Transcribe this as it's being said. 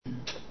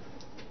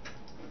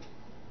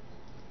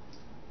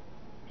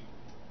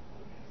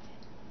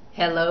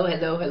Hello,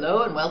 hello,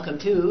 hello, and welcome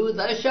to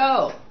the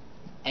show.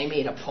 I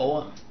made a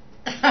poem.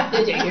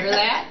 Did you hear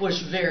that? It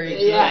was very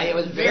good. Yeah, it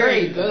was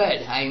very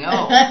good. I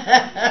know.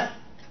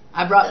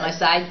 I brought my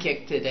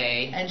sidekick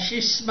today. And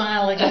she's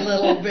smiling a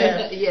little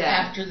bit Yeah.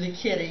 after the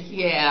kitty.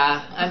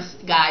 Yeah.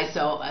 Guys,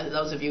 so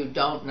those of you who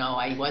don't know,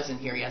 I wasn't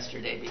here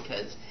yesterday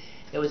because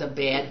it was a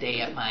bad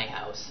day at my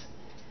house.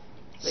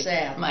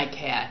 Sad. My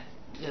cat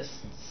just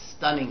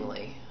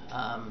stunningly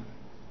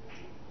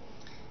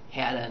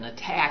had an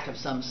attack of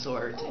some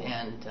sort,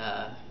 and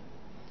it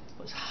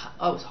was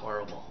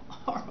horrible,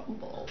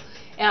 horrible.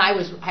 And I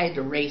had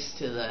to race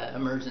to the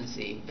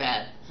emergency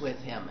vet with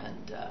him,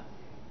 and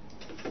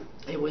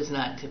it was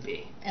not to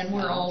be. And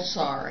we're all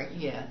sorry.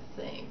 Yeah,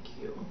 thank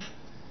you,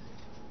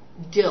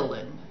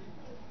 Dylan.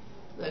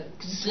 The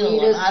Dylan,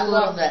 sweetest. I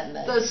love that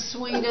name. The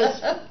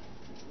sweetest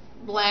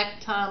black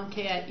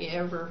tomcat you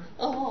ever.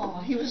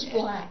 Oh, he was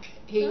black.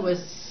 He was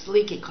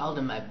sleek. He called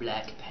him my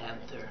Black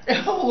Panther.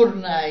 Oh,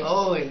 nice.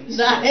 Oh, he was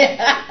nice.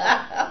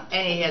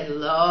 And he had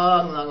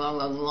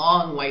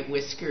long white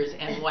whiskers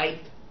and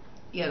white,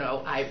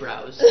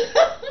 eyebrows.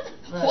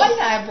 White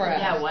eyebrows.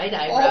 Yeah, white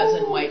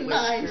eyebrows and white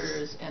nice.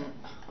 whiskers. And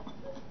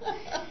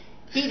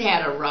he'd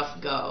had a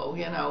rough go.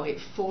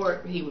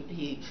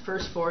 He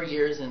first 4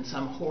 years in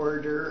some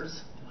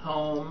hoarder's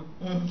home,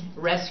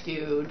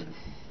 rescued,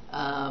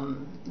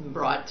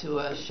 brought to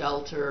a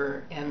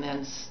shelter, and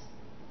then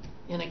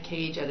in a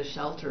cage at a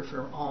shelter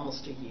for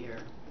almost a year.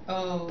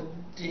 Oh,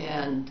 dear.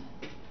 And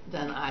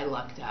then I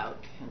lucked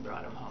out and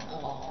brought him home.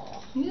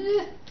 Oh.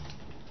 Yeah.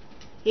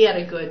 He had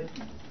a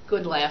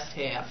good last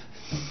half.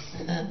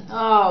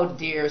 Oh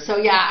dear. So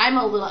yeah,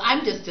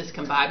 I'm just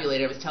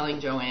discombobulated. I was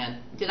telling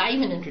Joanne. Did I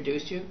even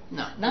introduce you?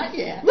 No. Not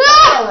yet.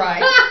 That's all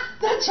right.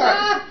 That's all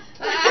right.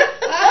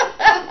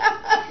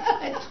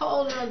 I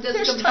told her I'm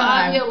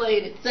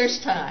discombobulated. There's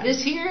time.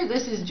 This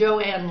is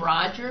Joanne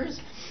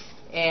Rogers.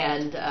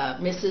 And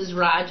Mrs.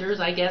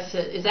 Rogers, I guess.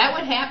 Is that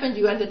what happened?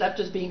 You ended up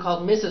just being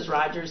called Mrs.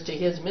 Rogers to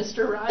his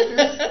Mr.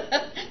 Rogers?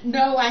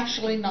 No,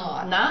 actually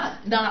not.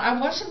 Not? No, I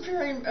wasn't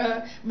very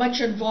much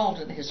involved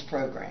in his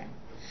program.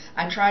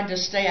 I tried to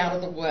stay out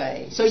of the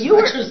way as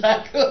much as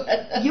I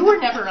could. You were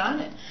never on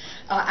it.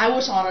 I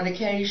was on it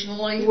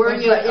occasionally. Were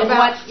you?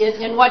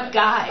 In what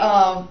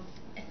guise?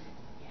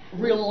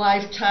 Real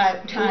life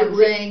time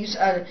things,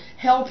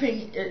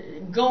 helping,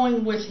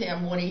 going with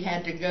him when he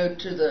had to go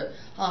to the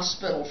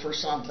hospital for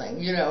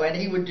something, and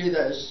he would do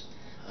those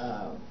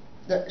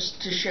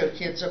to show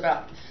kids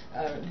about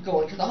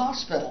going to the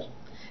hospital.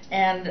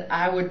 And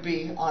I would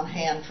be on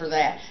hand for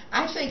that.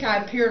 I think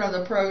I appeared on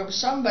the program,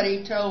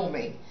 somebody told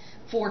me,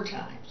 4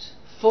 times.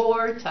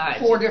 4 times?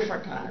 4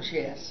 different times,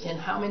 yes. In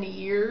how many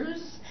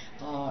years?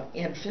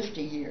 In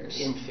 50 years.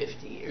 In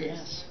 50 years.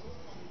 Yes.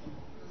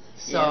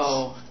 So...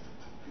 Yes.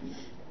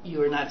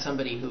 You are not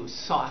somebody who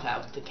sought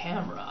out the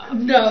camera.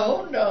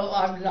 No,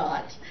 I'm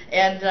not.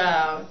 And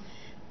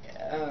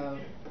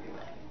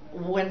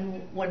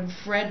when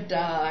Fred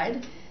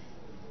died,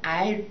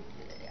 I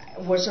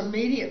was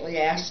immediately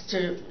asked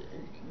to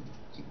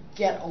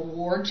get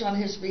awards on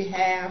his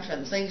behalf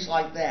and things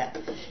like that.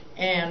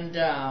 And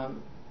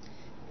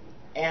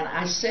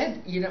I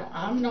said,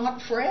 I'm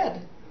not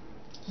Fred.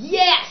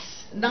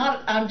 Yes.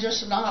 I'm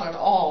just not at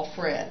all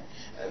Fred.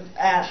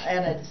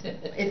 And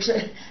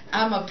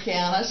I'm a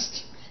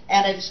pianist,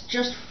 and it's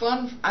just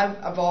fun.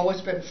 I've always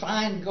been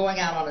fine going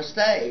out on a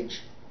stage.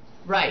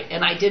 Right,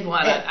 and I did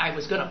want to. I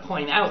was going to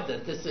point out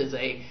that this is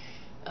a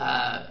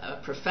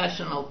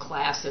professional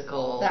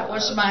classical. That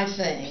was my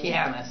thing.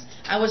 Pianist.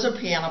 I was a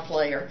piano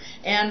player,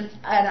 and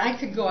I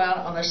could go out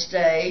on a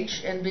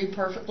stage and be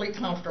perfectly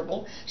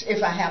comfortable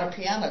if I had a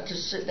piano to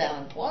sit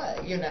down and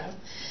play,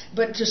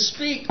 But to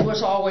speak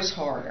was always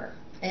harder.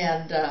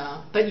 And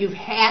but you've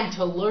had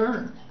to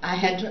learn.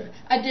 I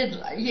did,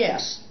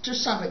 yes, to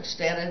some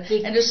extent,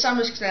 and to some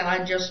extent,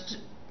 I just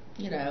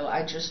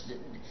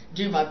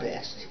do my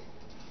best.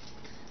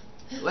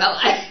 Well,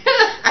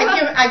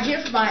 I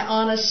give my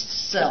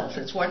honest self.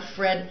 It's what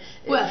Fred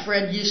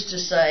used to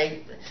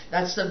say.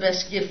 That's the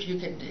best gift you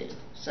can do.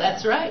 So.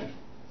 That's right.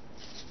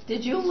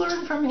 Did you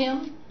learn from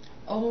him?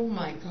 Oh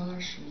my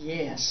gosh,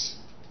 yes.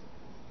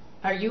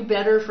 Are you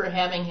better for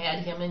having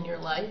had him in your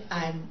life?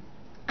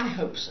 I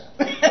hope so.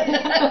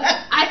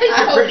 I think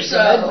you're pretty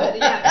good. But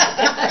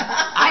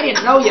yeah. I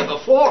didn't know you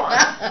before.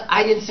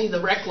 I didn't see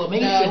the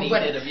reclamation he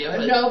did of you.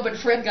 But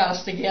Fred got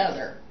us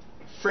together.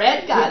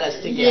 Fred got us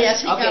together.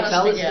 Yes, he got us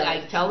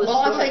together. Tell the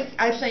story.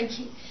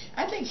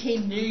 I think he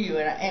knew you,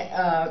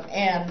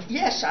 and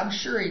yes, I'm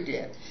sure he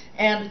did.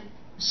 And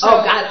so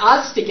got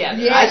us together.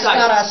 Yes,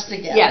 got us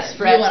together. Yes,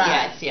 Fred. You and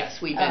I.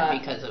 Yes, we met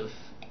because of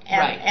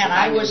right. And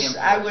I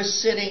was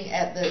sitting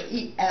at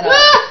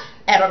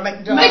a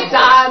McDonald's.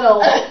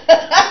 McDonald's.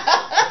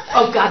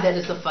 Oh God, that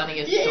is the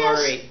funniest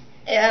story.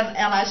 And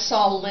I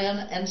saw Lynn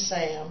and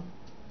Sam.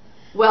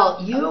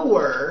 Well, you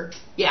were,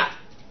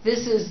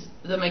 this is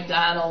the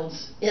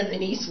McDonald's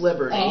in East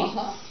Liberty.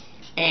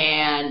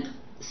 And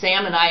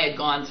Sam and I had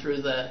gone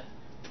through the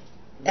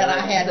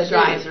I had the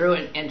drive-through,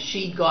 and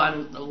she'd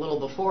gone a little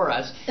before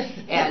us,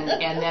 and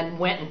then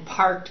went and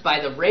parked by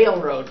the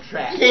railroad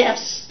tracks.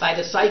 Yes. By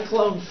the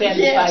cyclone fence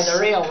by the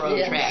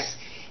railroad tracks.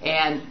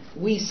 And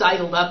we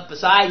sidled up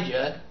beside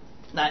you,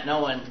 not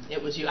knowing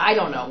it was you. I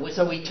don't know.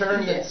 So we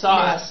turned and saw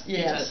us.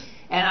 Yes.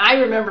 And I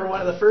remember one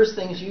of the first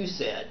things you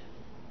said,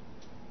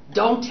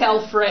 "Don't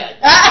tell Fred."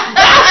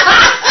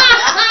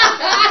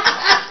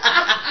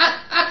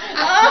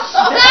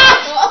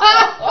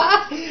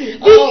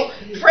 Oh,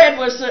 Fred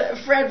was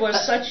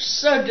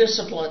so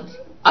disciplined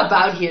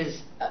about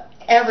his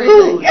everything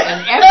food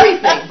and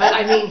everything. But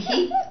I mean,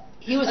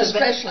 he was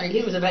especially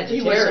he was a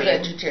vegetarian. He was a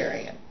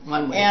vegetarian.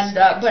 One way. And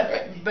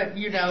but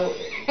you know,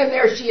 and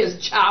there she is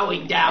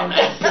chowing down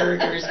on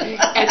burgers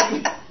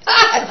and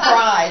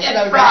fries,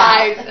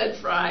 and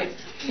fries.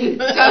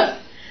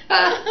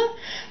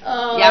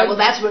 Yeah, well,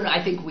 that's when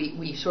I think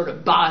we sort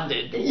of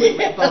bonded,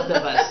 both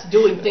of us,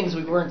 doing things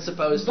we weren't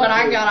supposed to do. But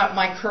I got up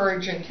my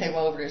courage and came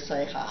over to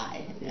say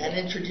hi and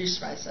introduce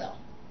myself.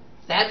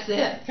 That's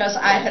it. Because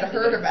I had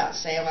heard about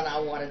Sam and I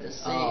wanted to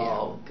see him.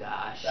 Oh,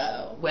 gosh.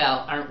 So.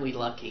 Well, aren't we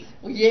lucky?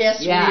 Yes,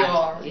 we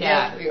are.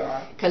 Yeah. Yes, we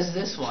are. Because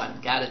this one,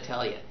 got to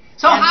tell you.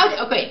 So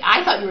okay,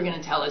 I thought you were going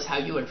to tell us how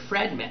you and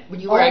Fred met.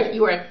 You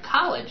were at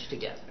college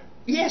together.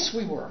 Yes,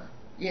 we were.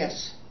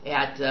 Yes.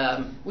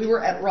 We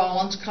were at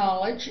Rollins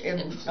College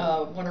in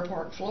Winter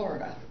Park,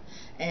 Florida,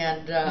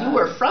 and you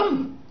were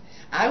from.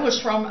 I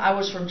was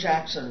from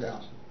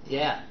Jacksonville.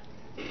 Yeah.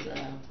 So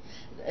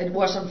it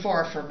wasn't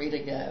far for me to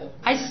go.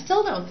 I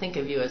still don't think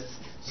of you as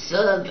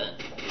Southern.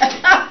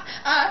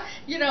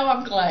 You know,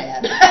 I'm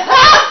glad.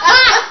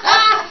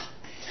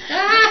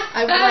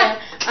 I'm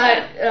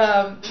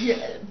glad.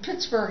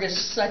 Pittsburgh is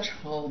such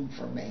home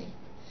for me.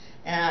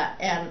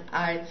 And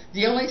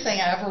the only thing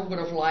I ever would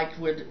have liked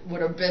would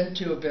have been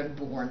to have been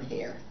born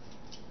here.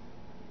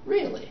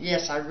 Really?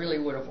 Yes, I really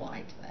would have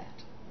liked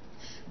that.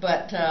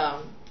 But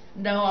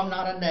no, I'm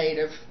not a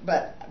native.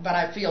 But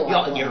I feel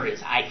like one.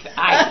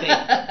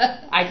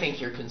 I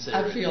think you're considered.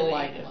 I feel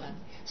like one.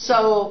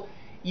 So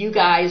you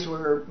guys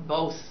were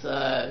both.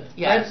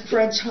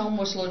 Fred's home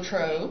was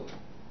Latrobe.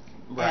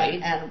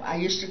 Right. And I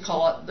used to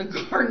call it the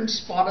garden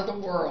spot of the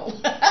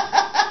world.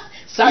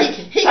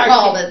 He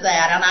called it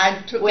that, and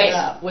I took it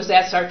up. Was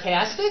that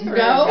sarcastic?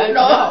 No.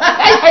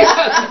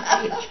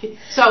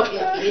 So,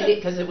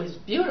 because it was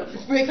beautiful.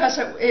 Because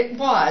it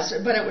was,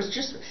 but it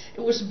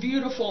was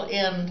beautiful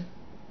in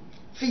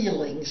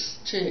feelings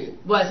too.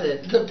 Was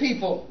it? The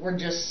people were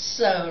just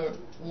so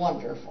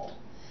wonderful,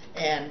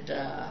 and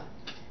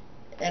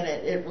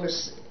it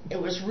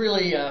was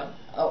really a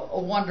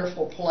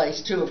wonderful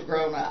place to have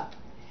grown up.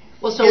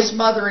 Well, so his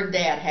mother and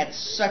dad had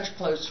such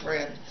close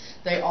friends.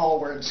 They all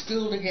were in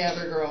school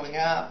together growing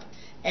up,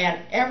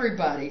 and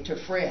everybody to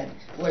Fred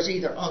was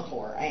either uncle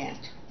or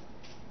aunt.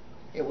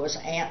 It was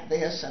aunt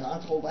this and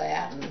uncle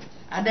that, and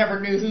I never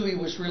knew who he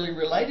was really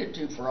related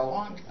to for a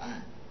long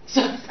time.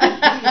 So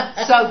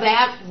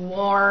that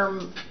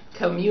warm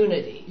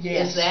community,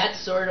 is that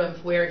sort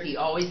of where he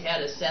always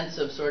had a sense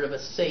of sort of a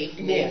safe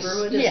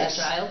neighborhood as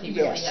a child? He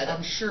really had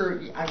I'm sure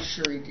he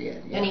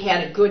did. Yeah. And he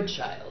had a good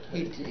childhood.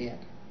 He did.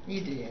 He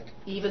did.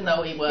 Even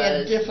though he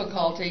had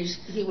difficulties.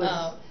 He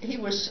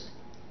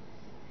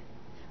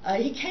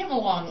came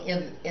along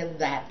in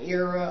that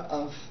era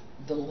of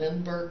the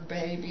Lindbergh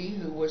baby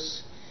who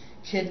was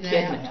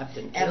kidnapped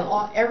and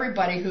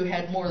everybody who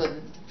had more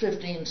than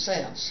 15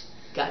 cents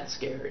got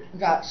scared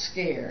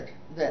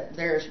that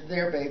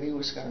their baby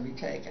was going to be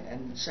taken,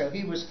 and so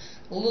he was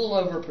a little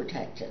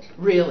overprotected.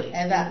 Really?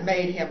 And that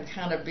made him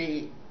kind of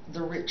be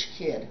the rich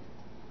kid,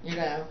 you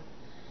know.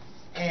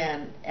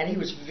 And he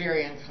was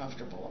very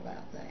uncomfortable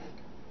about that.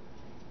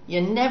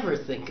 You never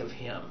think of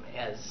him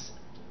as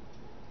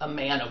a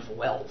man of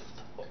wealth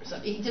or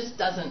something. He just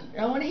doesn't.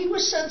 No, and he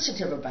was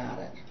sensitive about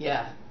it.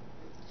 Yeah,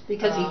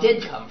 because he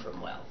did come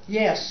from wealth.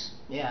 Yes.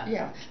 Yeah.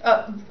 Yeah.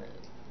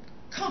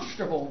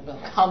 Comfortable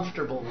wealth.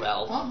 Comfortable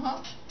wealth.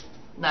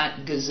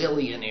 Not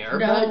gazillionaire,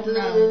 but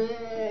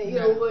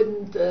you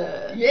wouldn't.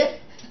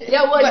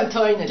 You wouldn't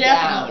turn it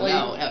down.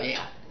 No. Oh,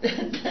 yeah.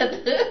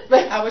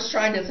 But I was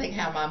trying to think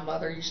how my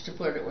mother used to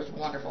put it. It was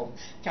wonderful.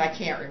 I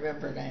can't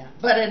remember now.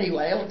 But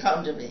anyway, it'll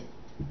come to me.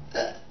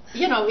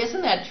 You know,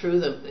 isn't that true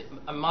that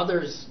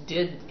mothers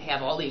did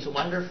have all these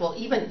wonderful,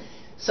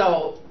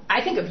 so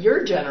I think of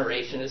your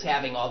generation as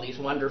having all these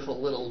wonderful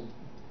little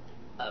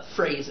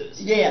phrases.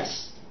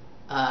 Yes.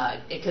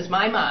 Because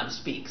my mom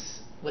speaks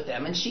with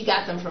them, and she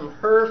got them from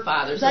her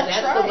father, so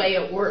that's right. the way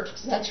it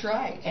works. That's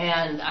right.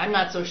 And I'm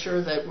not so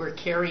sure that we're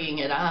carrying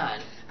it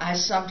on. I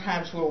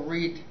sometimes will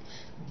read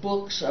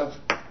books of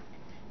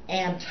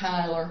Ann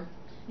Tyler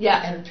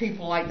and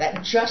people like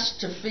that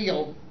just to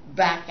feel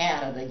back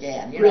at it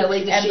again. You know?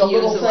 Really? And the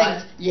little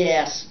things.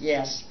 Yes.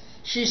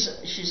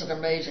 She's an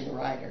amazing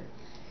writer,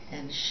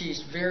 and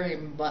she's very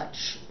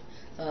much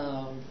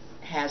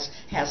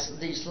has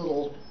these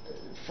little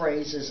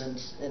phrases and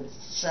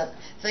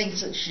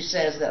things that she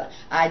says that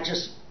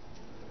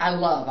I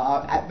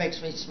love. It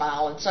makes me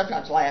smile and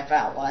sometimes laugh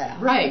out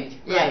loud. Right.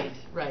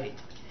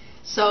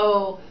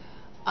 So,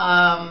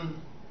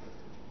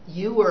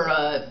 you were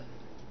a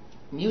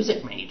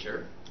music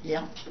major.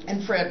 Yeah,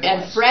 and Fred was.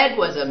 And Fred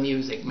was a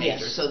music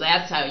major, Yes. so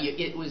that's how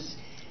it was.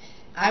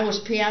 I was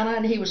piano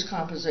and he was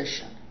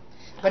composition.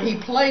 But he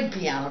played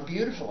piano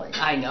beautifully.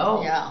 I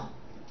know. Yeah.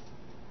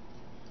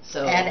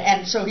 So.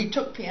 And so he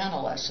took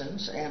piano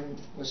lessons and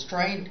was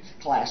trained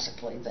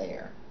classically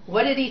there.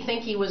 What did he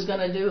think he was going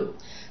to do?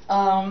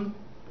 I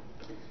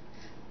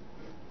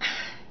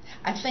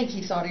think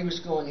he thought he was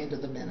going into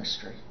the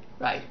ministry.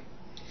 Right.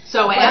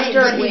 So but he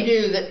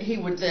knew that he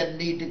would then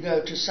need to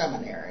go to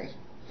seminary.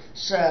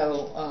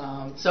 So.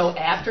 So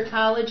after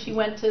college, he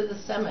went to the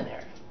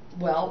seminary.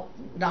 Well,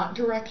 not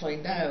directly,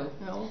 no.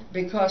 No.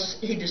 Because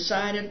he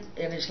decided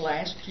in his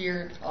last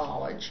year at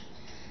college,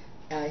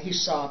 he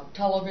saw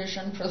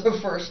television for the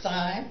first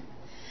time,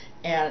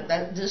 and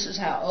this is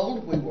how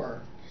old we were,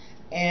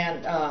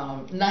 and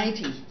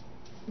 90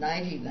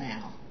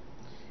 now.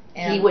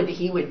 And he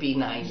would be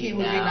 90. He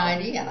would now.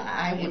 be 90, and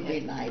I would be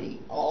 90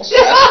 also.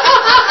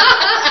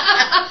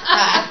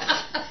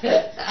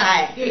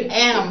 I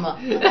am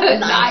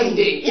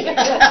 90.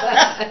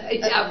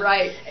 Yeah,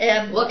 right.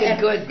 And looking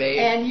good, babe.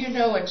 And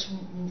it's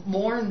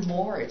more and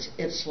more.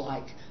 It's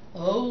like,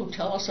 oh,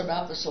 tell us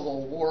about the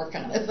Civil War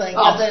kind of thing.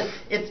 Oh.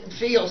 It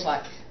feels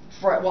like,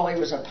 he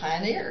was a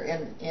pioneer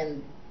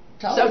in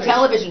television. So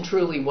television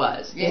truly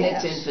was in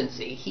Yes. its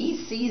infancy. He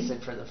sees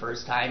it for the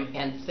first time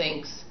and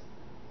thinks.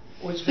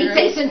 He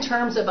thinks in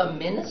terms of a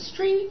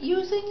ministry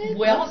using it?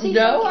 Well,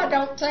 no, I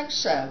don't think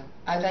so.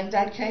 I think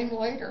that came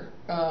later.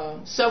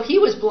 So he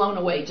was blown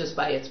away just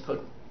by its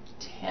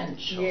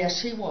potential. Yes,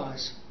 he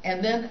was.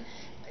 And then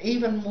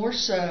even more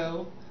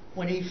so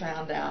when he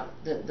found out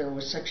that there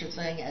was such a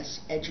thing as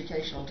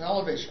educational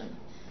television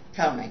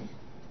coming.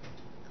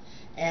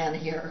 And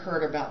he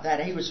heard about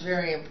that. He was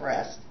very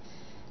impressed.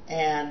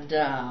 And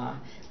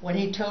when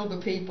he told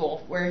the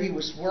people where he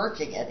was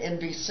working at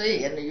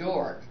NBC in New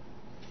York,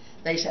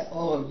 they said,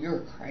 "Oh,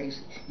 you're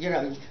crazy.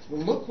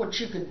 Look what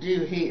you could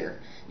do here.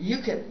 You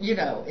could,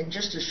 in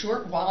just a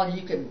short while,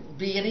 you can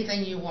be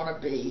anything you want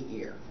to be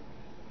here."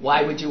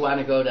 Why would you want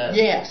to go to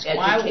Yes.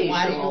 educational?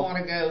 Why do you want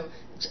to go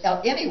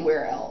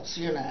anywhere else?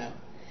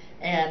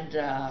 And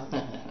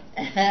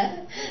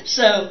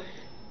so,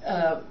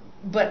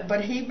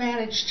 but he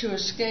managed to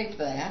escape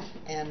that,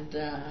 and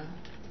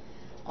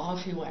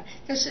off he went.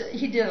 Because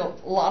he did a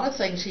lot of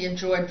things he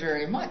enjoyed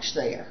very much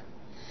there.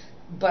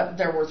 But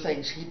there were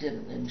things he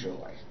didn't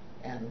enjoy,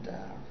 and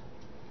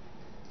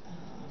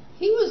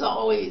he was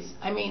always.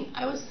 I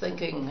was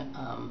thinking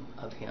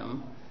of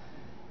him,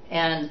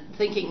 and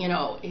thinking,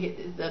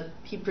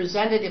 he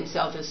presented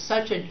himself as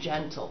such a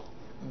gentle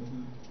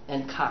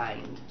and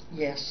kind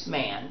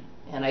man,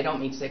 and I don't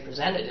mean to say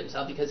presented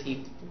himself because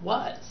he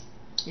was.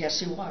 Yes,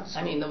 he was.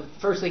 The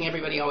first thing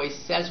everybody always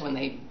says when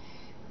they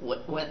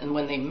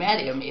met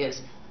him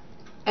is.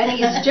 And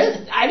he's just,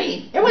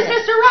 it was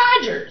Mr.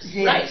 Rogers,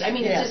 right?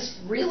 It's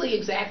just really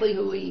exactly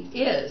who he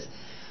is.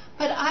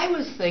 But I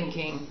was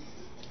thinking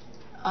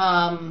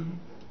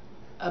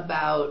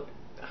about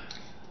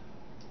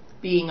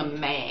being a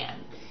man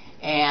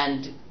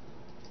and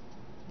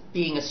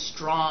being a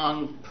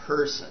strong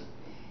person.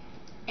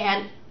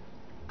 And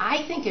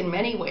I think in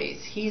many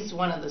ways he's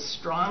one of the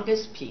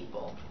strongest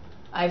people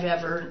I've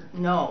ever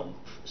known.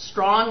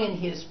 Strong in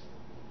his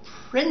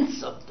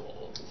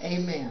principles.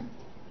 Amen.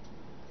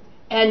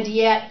 And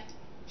yet,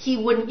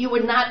 you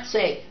would not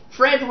say,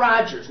 Fred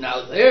Rogers,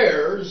 now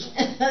there's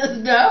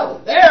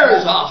no.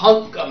 There's a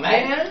hunk of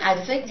man. I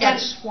think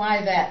that's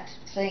why that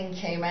thing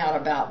came out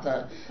about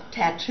the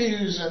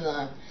tattoos and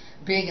the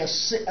being a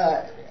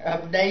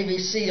Navy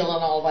SEAL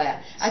and all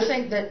that. I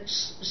think that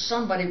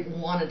somebody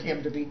wanted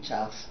him to be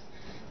tough.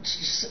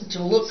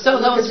 To look. So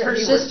look those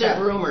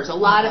persistent rumors, a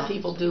lot of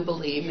people do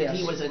believe that Yes.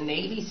 he was a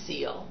Navy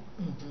SEAL.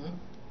 Mm-hmm.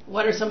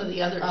 What are some of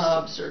the other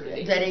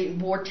absurdities? That he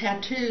wore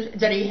tattoos,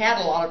 that he had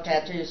a lot of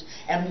tattoos,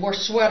 and wore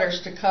sweaters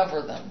to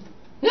cover them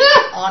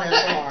on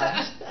his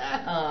arms.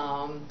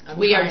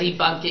 We are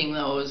debunking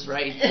those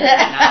right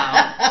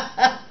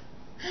now.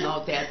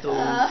 No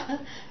tattoos.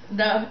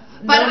 No,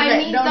 but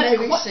no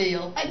Navy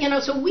SEAL.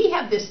 So we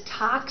have this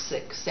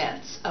toxic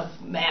sense of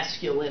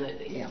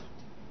masculinity. Yeah.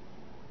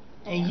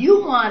 And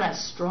you want a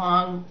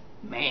strong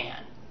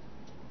man.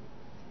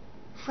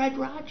 Fred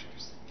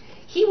Rogers.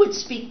 He would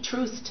speak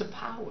truth to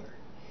power.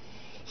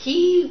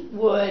 He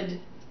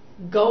would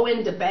go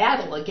into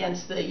battle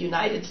against the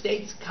United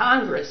States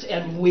Congress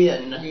and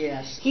win.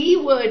 Yes. He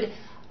would.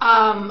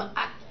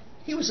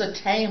 He was a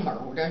tamer,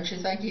 don't you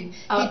think? He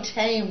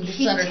tamed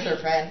Senator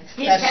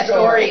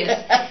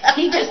Pastorius.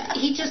 he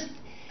just.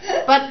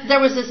 But there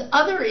was this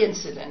other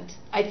incident.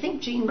 I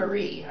think Jean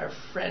Marie, our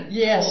friend,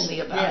 told me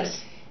about it.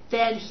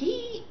 That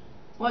he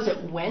was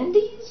it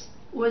Wendy's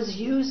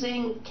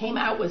came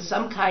out with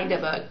some kind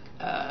of a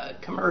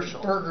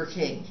commercial. Burger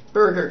King,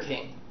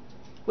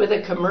 with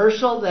a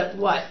commercial that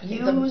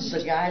used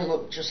the guy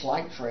looked just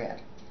like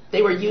Fred.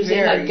 They were using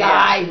a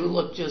guy who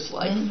looked just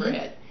like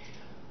Fred.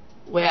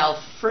 Well,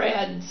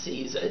 Fred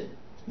sees it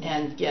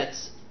and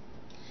gets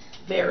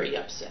very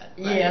upset.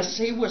 Right? Yes,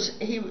 he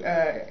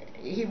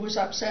he was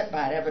upset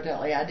by it.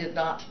 Evidently, I did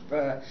not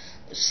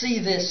see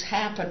this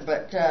happen,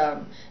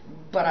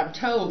 but I'm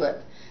told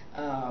that.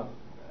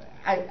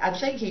 I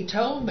think he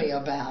told me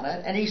about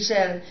it, and he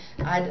said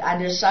I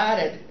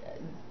decided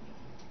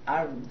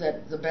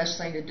that the best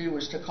thing to do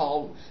was to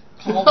call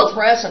the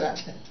president.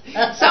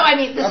 So I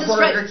mean, this is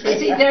Fred.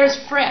 See, there's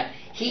Fred.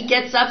 He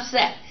gets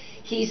upset.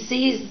 He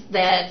sees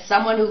that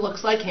someone who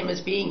looks like him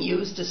is being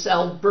used to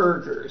sell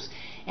burgers,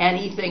 and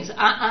he thinks,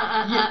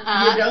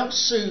 You don't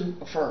sue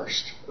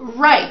first.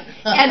 Right,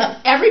 and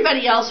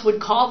everybody else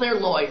would call their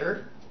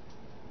lawyer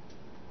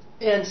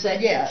and say,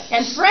 yes.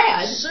 And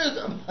Fred, sue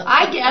them.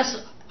 I guess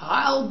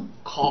I'll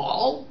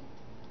call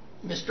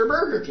Mr.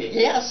 Burger King.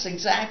 Yes,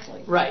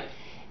 exactly. Right.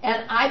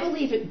 And I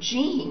believe that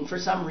Jean, for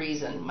some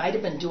reason, might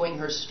have been doing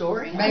her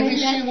story. Maybe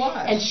she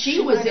was. And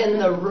she was in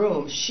the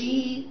room.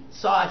 She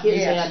saw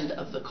his end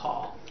of the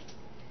call.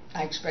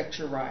 I expect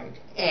you're right.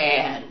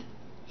 And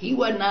he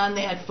wasn't on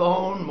that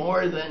phone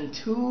more than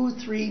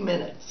 2-3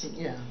 minutes.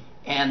 Yeah.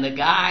 And the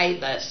guy,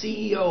 the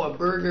CEO of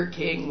Burger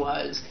King,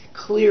 was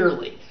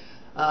clearly,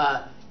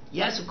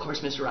 yes, of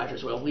course, Mr.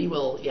 Rogers will. We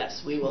will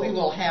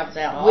have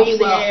that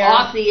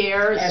off the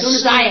air as soon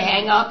as I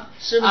hang up.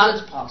 As soon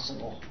as it's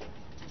possible.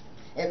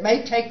 It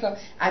may take,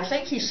 I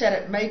think he said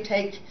it may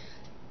take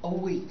a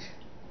week.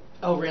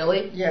 Oh,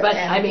 really? Yeah. But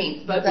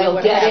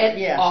we'll get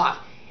it off.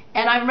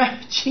 And I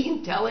remember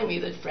Jean telling me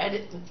that Fred,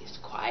 with his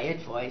quiet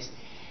voice,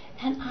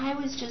 and I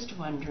was just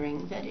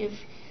wondering that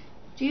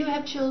do you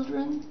have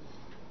children?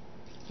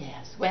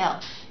 Yes. Well,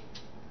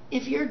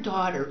 if your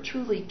daughter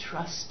truly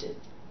trusted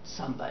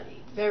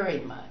somebody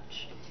very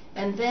much,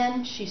 and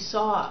then she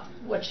saw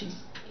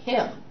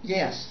him.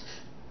 Yes.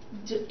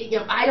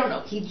 I don't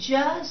know. He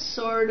just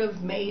sort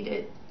of made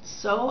it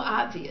so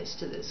obvious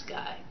to this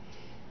guy.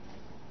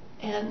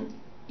 And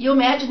you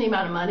imagine the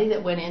amount of money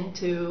that went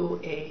into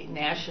a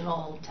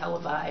national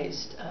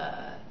televised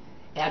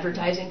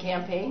advertising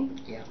campaign?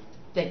 Yeah.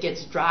 That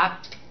gets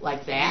dropped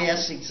like that?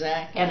 Yes,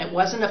 exactly. And it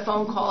wasn't a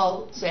phone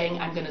call saying,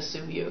 I'm going to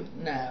sue you.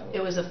 No.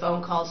 It was a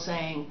phone call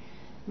saying,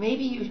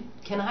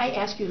 can I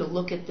ask you to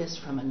look at this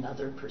from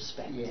another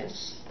perspective?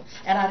 Yes.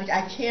 And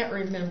I can't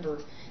remember,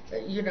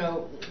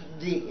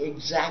 the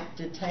exact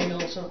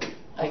details of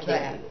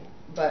that.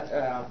 But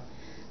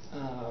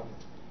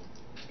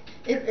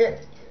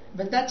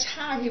but that's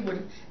how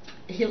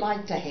he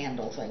liked to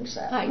handle things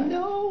that way. I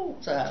know.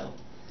 So,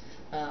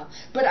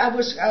 but I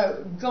was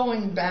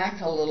going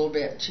back a little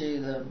bit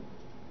to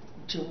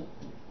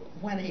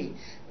when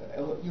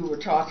you were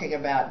talking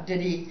about,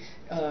 did he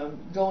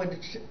go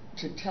into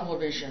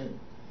television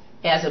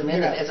as a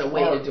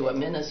way to do a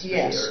ministry?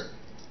 Yes.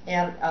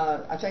 And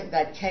I think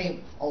that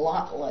came a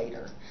lot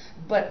later.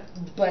 But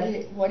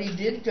when he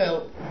did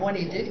go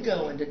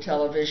into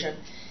television,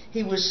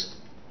 he was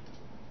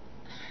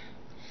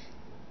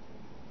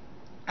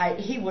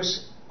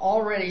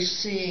already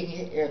seeing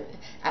it,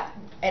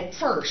 at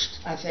first,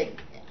 I think,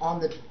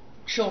 on the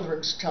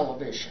children's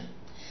television.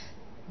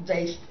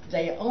 They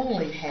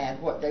only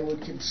had what they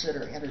would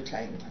consider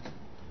entertainment.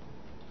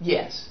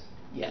 Yes.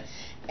 Yes.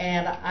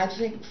 And I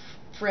think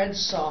Fred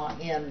saw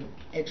in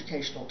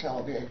educational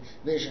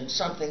television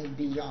something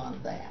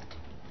beyond that.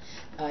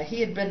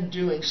 He had been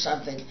doing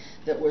something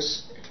that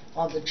was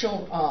on the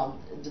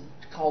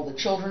called the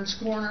Children's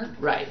Corner.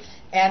 Right.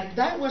 And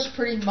that was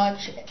pretty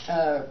much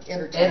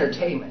entertainment.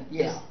 Entertainment.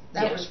 Yeah,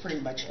 that was pretty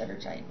much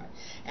entertainment.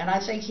 And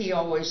I think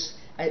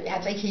I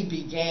think he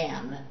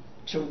began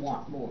to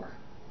want more.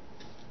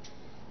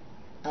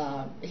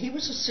 He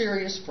was a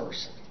serious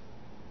person.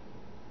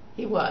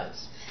 He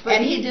was.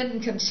 And he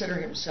didn't consider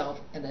himself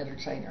an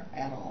entertainer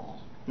at all.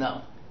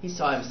 No, he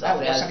saw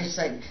himself as... That was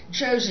saying.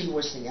 Josie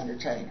was the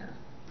entertainer.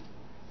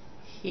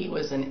 He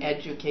was an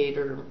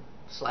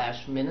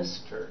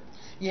educator/minister.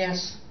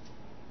 Yes.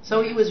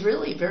 So he was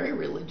really a very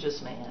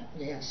religious man.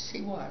 Yes,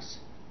 he was.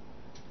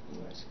 He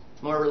was.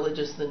 More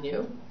religious than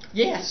you?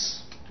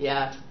 Yes.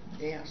 Yeah.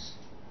 Yes.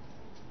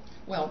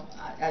 Well,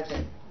 I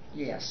think,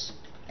 yes,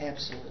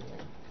 absolutely.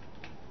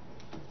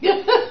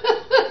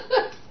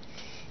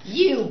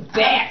 You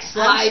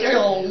backslider.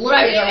 I'm still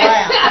looking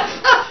around.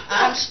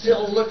 I'm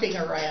still looking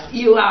around.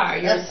 You are.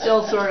 You're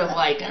still sort of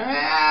like,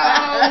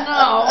 I don't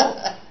know.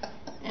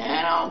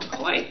 I don't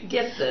quite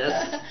get this.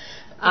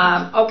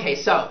 Okay,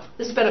 so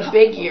this has been a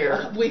big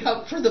year. We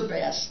hope for the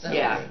best.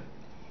 Yeah.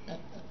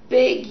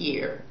 Big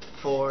year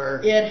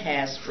for it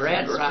has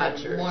Fred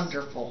Rogers.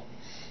 Wonderful.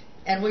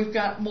 And we've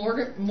got more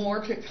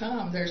to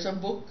come. There's a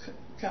book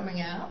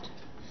coming out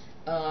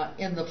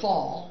in the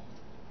fall.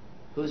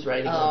 Who's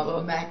writing the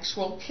book?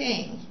 Maxwell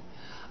King.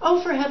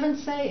 Oh, for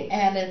heaven's sake!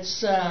 And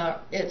it's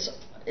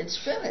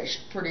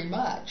finished pretty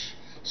much.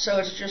 So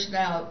it's just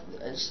now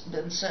it's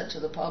been sent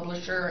to the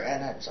publisher,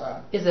 and it's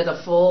Is it a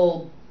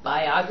full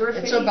biography?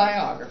 It's a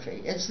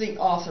biography. It's the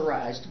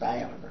authorized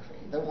biography,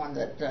 the one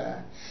that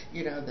that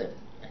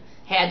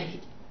had.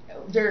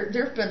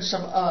 There've been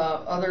some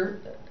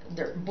other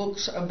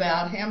books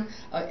about him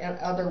in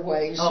other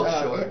ways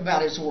sure.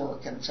 about his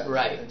work and so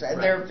right.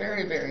 They're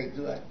very, very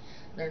good.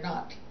 They're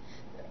not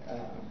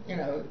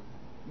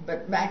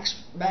but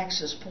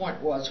Max's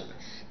point was,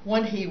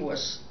 when he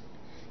was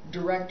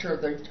director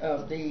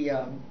of the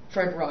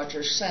Fred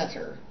Rogers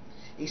Center,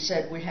 he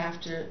said we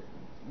have to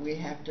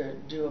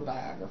do a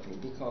biography,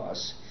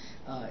 because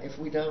if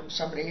we don't,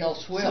 somebody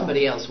else will.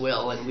 Somebody else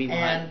will, and we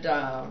want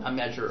a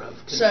measure of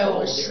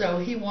control here. So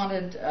he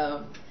wanted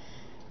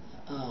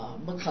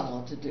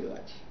McCullough to do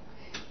it.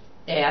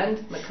 And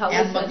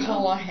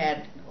McCullough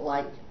had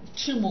like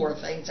 2 more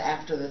things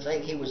after the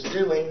thing he was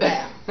doing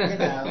now, you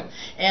know.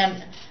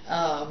 And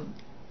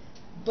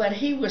but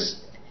he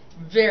was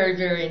very,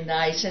 very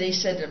nice, and he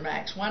said to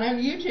Max, "Why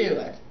don't you do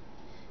it?"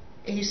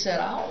 He said,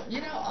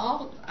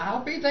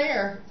 "I'll be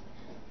there,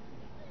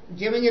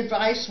 giving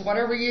advice,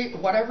 whatever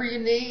you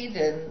need."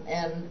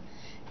 And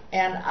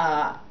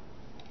I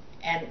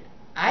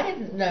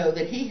didn't know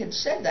that he had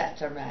said that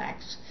to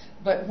Max.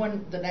 But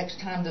when the next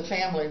time the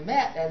family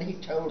met, and he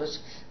told us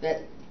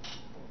that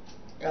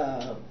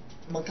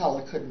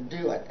McCullough couldn't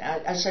do it,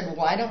 I said,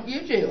 "Why don't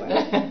you do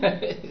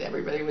it?"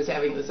 Everybody was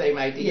having the same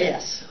idea.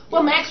 Yes.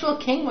 Well, Maxwell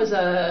King was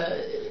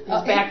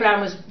his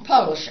background was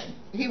publishing.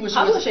 He was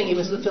publishing. He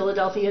was the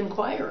Philadelphia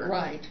Inquirer.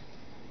 Right.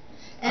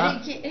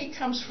 And he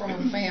comes from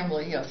a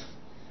family of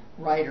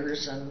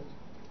writers and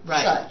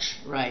such.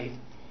 Right.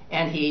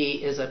 And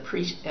he is a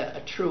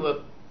true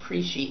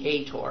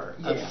appreciator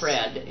of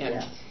Fred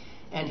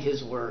and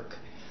his work.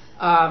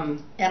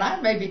 And I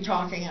may be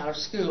talking out of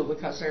school,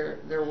 because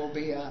there will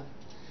be a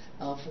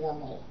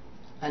formal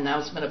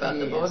announcement about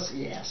the book.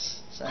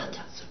 Yes. So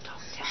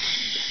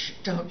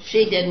don't.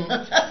 She didn't.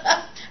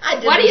 I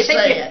didn't. What do you say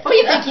think? it. Who do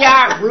you think you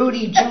are,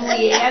 Rudy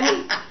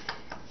Giuliani?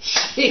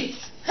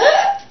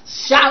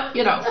 Shout!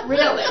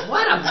 Really?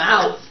 What a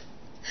mouth!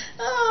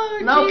 Oh,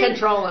 no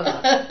controlling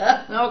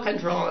her. No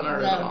controlling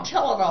her at all.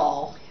 Tell it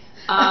all.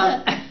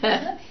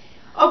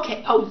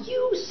 Okay. Oh,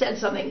 you said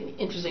something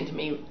interesting to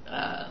me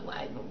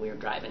when we were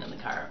driving in the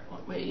car,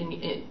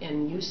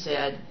 and you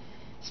said,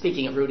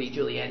 speaking of Rudy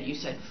Giuliani, you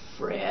said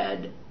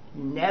Fred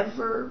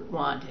never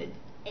wanted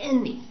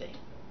anything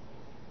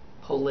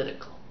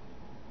political.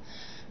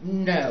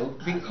 No,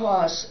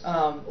 because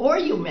or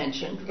you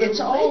mentioned it's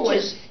religion.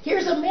 always,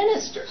 here's a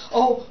minister.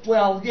 Oh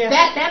well, yes.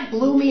 That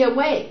blew me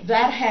away.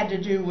 That had to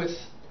do with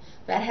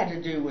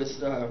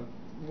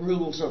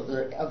rules of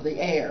the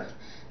air,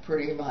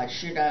 pretty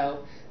much.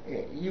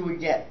 You would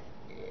get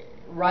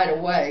right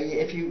away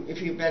if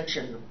you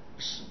mentioned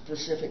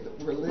specific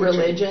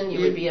religion.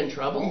 You would be in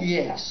trouble.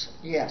 Yes.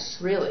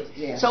 Really.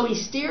 Yes. So he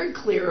steered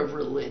clear of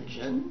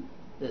religion.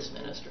 This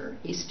minister.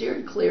 He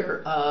steered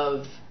clear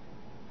of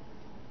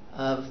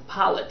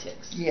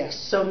politics. Yes.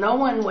 So no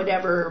one would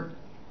ever,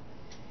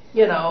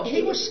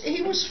 He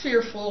was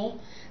fearful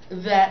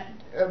that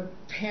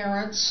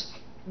parents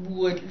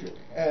would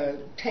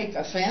take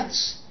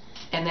offense.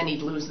 And then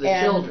he'd lose the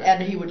children.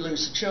 And he would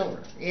lose the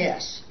children.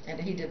 Yes. And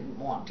he didn't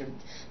want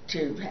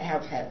to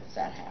have had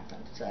that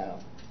happen. So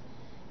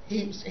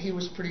he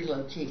was pretty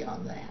low key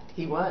on that.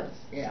 He was.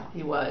 Yeah.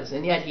 He was,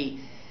 and yet he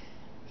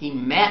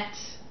met.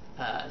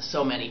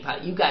 So many.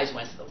 You guys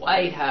went to the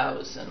White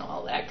House and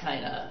all that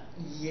kind of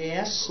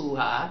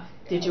hoo-ha.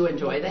 Did you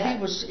enjoy that?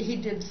 He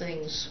did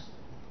things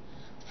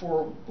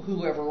for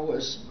whoever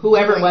was. He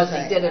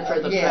did it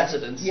for the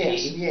presidency.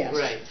 Yes.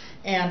 Right.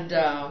 And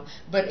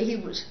but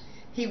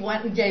he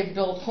went and gave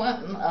Bill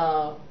Clinton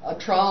a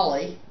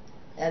trolley,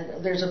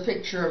 and there's a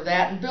picture of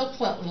that, and Bill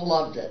Clinton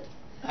loved it.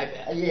 I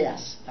bet.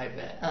 Yes. I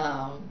bet.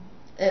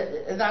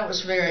 That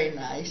was very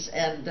nice.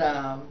 And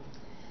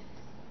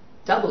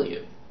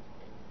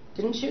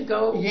didn't you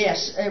go?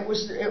 Yes, it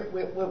was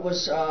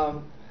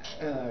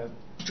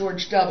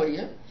George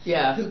W.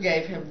 Who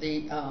gave him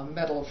the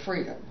Medal of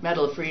Freedom.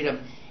 Medal of Freedom,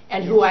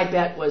 and who I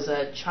bet was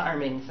a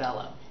charming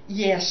fellow.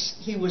 Yes,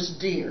 he was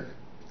dear.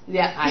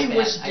 Yeah, I bet.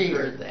 Was dear.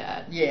 I heard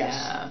that.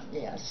 Yes,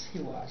 yes,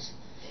 he was.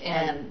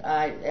 And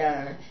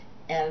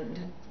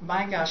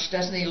my gosh,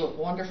 doesn't he look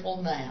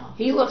wonderful now?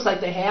 He looks like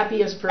the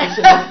happiest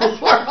person in the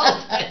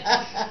world.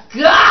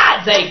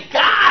 God, thank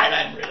God,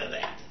 I'm rid of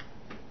that.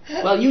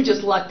 Well, you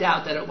just lucked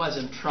out that it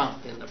wasn't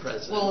Trump in the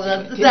presidency. Well,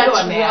 Can that's you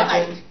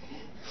imagine? right.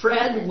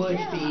 Fred would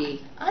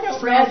be. I don't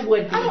Fred know.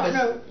 would be. I don't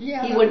know.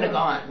 Yeah, he wouldn't have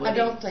gone. Would I he?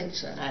 don't think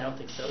so. I don't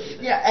think so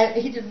either. Yeah,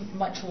 he didn't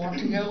much want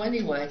to go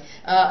anyway.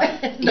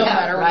 No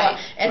matter what.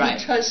 And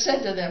he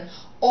said to them,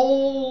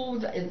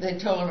 they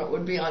told him it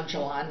would be on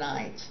July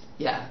 9th.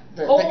 Yeah.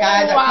 The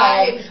guy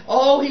that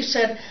called. He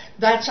said,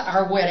 that's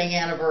our wedding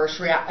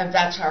anniversary.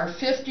 That's our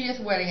 50th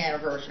wedding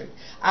anniversary.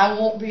 I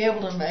won't be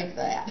able to make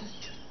that.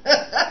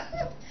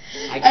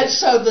 And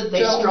so the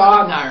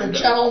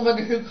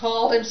gentleman who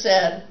called him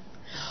said,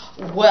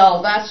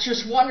 well, that's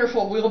just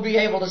wonderful. We'll be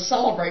able to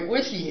celebrate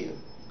with you.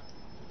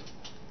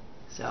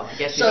 So I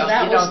guess you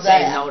don't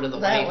say no to the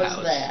White House. That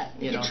was that.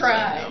 You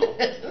tried.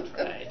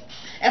 No. Right.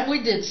 And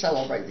we did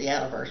celebrate the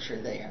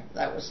anniversary there.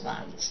 That was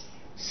nice.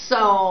 So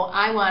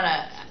I want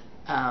to...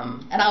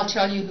 and I'll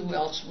tell you who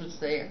else was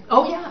there.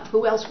 Oh, yeah.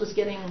 Who else was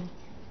getting...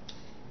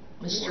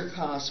 Mr.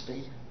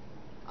 Cosby.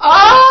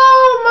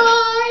 Oh,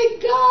 my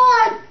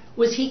God!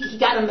 Was he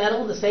got a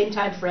medal the same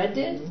time Fred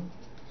did? Mm-hmm.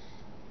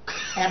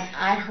 And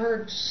I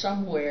heard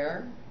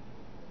somewhere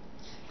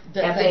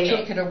that they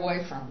took it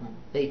away from him.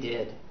 They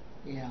did.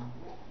 Yeah.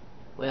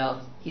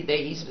 Well,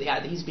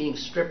 he's being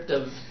stripped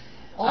of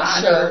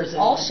honors.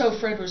 Also,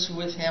 Fred was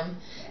with him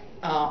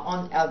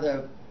on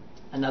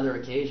another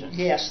occasion.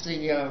 Yes,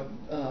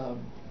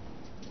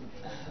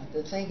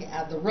 the thing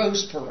at the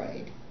Rose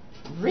Parade.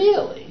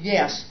 Really?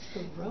 Yes.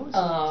 The Rose.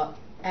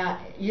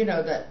 You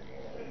know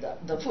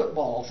the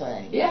football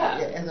thing. Yeah.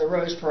 And the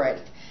Rose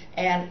Parade,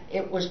 and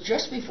it was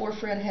just before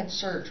Fred had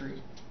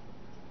surgery,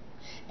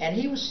 and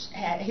he was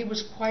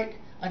quite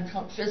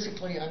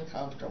physically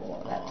uncomfortable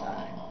at that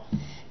time,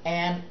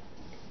 and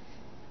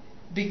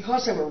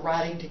because they were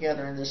riding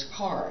together in this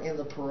car in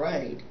the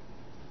parade,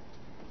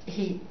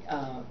 he.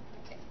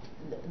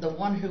 The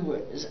one who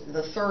was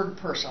the third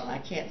person, I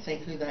can't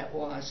think who that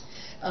was,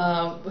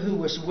 who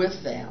was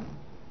with them,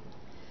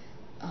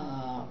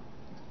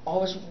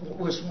 always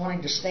was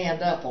wanting to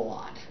stand up a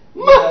lot.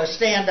 You know,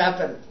 stand up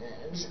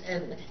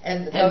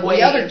and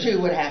the other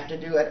two would have to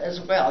do it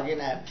as well, you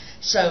know.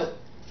 So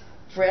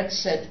Fred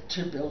said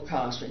to Bill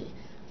Cosby,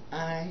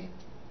 I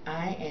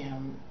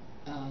am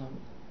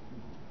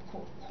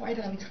quite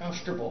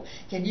uncomfortable.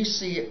 Can you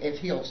see if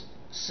he'll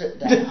sit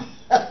down?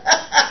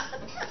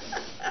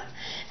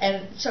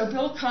 And so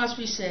Bill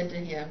Cosby said to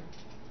him,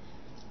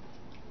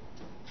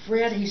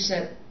 Fred, he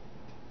said,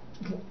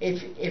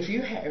 if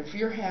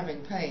you're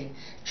having pain,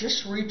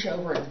 just reach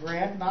over and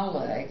grab my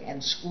leg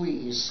and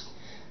squeeze.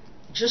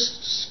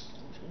 Just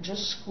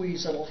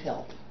squeeze, it'll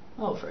help.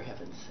 Oh, for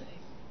heaven's sake.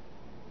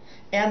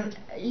 And,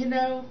 you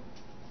know.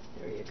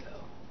 There you go.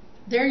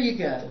 There you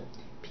go.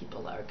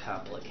 People are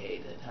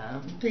complicated,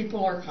 huh?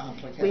 People are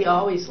complicated. We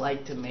always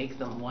like to make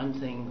them one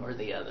thing or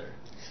the other.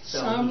 So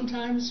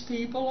sometimes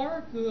people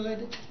are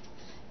good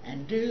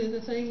and do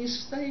the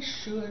things they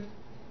should,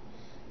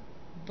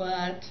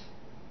 but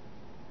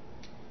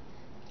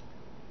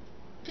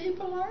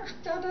people are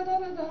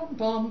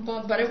bum.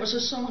 But it was a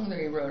song that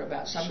he wrote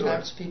about.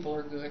 Sometimes people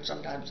are good,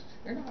 sometimes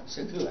they're not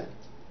so good.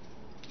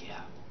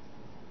 Yeah.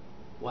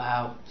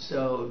 Wow.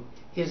 So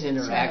his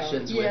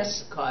interactions with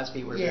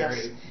Cosby were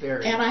very,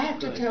 very. And I have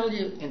good. to tell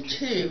you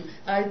too,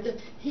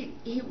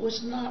 he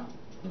was not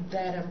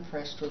that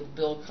impressed with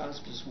Bill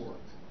Cosby's work.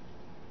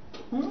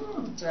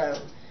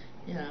 So,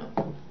 you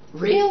know.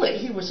 Really?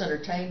 He was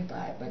entertained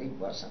by it, but he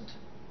wasn't.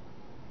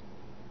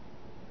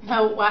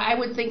 No, I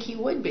would think he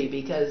would be,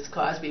 because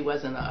Cosby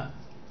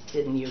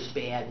didn't use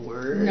bad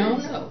words.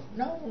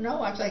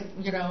 No. I think,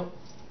 you know,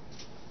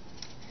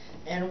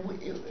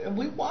 and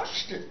we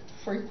watched it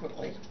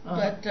frequently,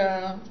 but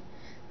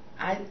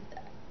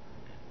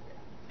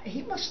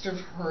he must have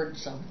heard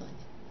something.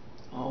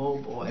 Oh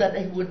boy. That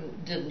he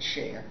didn't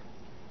share.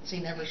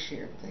 He never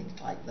shared things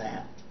like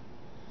that.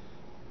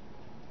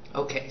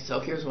 Okay, so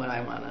here's what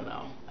I want to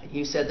know.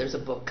 You said there's a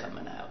book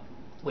coming out,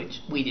 which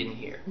we didn't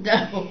hear.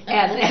 No.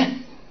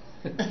 And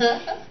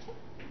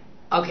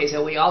okay,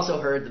 so we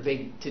also heard the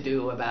big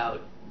to-do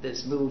about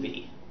this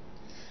movie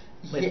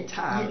with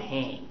Tom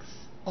Hanks.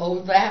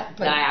 Oh, that.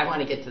 But I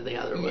want to get to the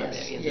other one.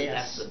 Yes.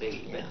 That's the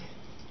biggie. Yeah.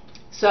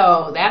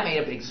 So that made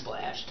a big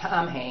splash.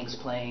 Tom Hanks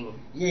playing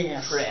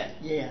Fred.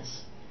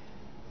 Yes.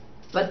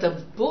 But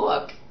the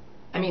book,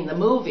 the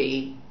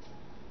movie.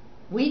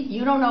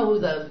 You don't know who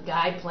the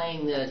guy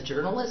playing the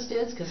journalist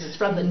is, because it's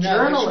from the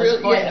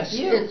journalist's point of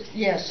view.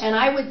 Yes. And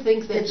I would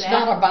think that it's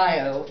not a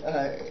bio.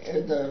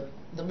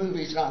 The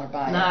movie's not a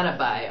bio. Not a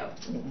bio.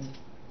 Mm-mm.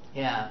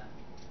 Yeah.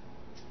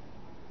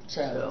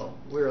 So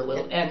we're a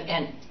little.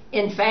 And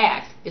in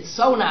fact, it's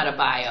so not a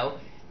bio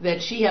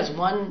that she has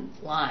one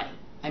line.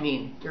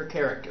 Your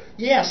character.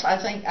 Yes, I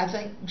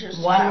think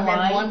just one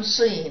line, one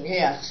scene.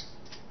 Yes.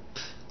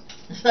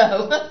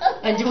 So.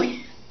 And do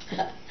we?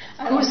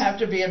 I don't have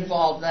to be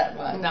involved that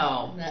much.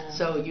 No.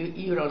 So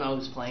you don't know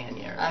who's playing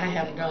you. I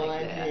have no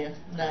idea.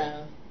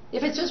 No.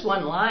 If it's just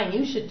one line,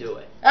 you should do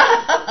it.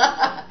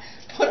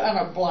 Put on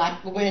a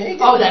black wig.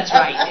 Oh, that's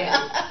right.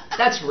 Yeah.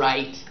 That's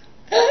right.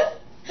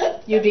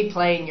 You'd be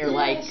playing your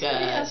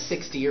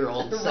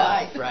 60-year-old self,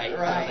 right?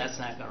 Right. So that's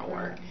not going to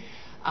work.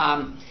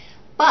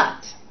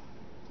 But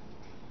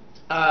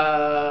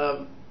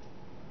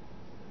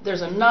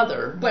there's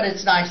another. But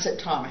it's nice that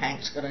Tom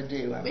Hanks going to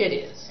do it. It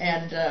is.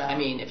 And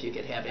if you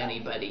could have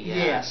anybody.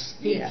 Yes.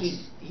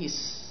 He's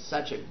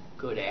such a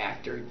good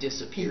actor.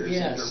 Disappears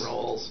into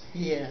roles.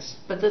 Yes.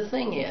 But the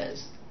thing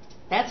is,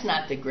 that's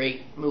not the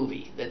great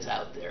movie that's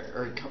out there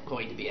or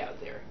going to be out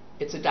there.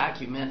 It's a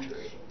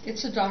documentary.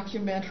 It's a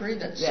documentary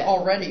that's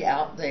already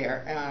out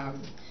there,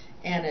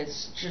 and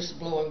it's just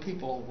blowing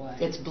people away.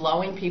 It's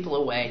blowing people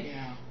away.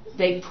 Yeah.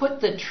 They put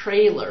the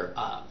trailer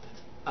up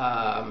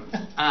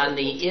on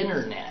the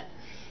internet,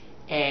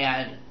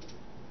 and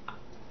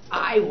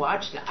I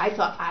watched it. I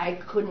thought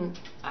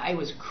I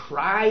was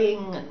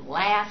crying and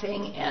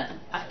laughing, and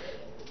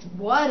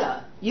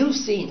you've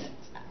seen it.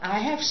 I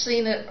have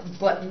seen it,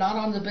 but not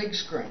on the big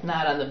screen.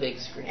 Not on the big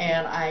screen.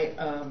 And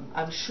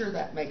I'm sure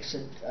that makes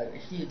a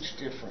huge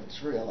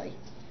difference, really.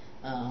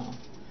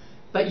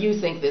 But you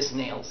think this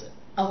nails it?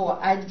 Oh,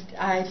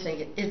 I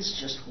think it's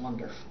just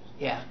wonderful.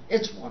 Yeah.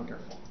 It's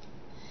wonderful.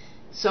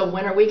 So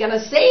when are we going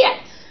to see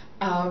it?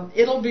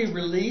 It'll be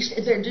released.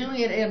 They're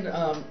doing it in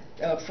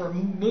for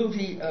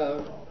movie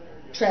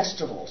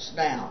festivals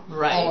now,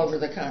 all over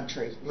the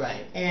country.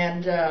 Right.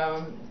 And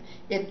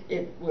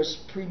it was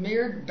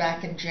premiered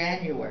back in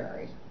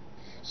January,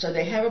 so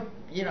they have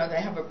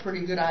a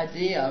pretty good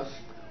idea of.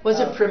 Was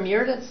it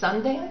premiered at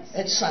Sundance?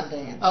 At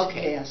Sundance.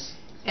 Okay. Yes.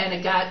 And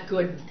it got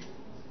good.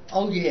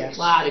 Oh yes. A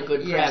lot of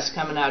good press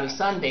coming out of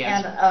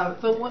Sundance.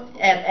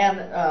 And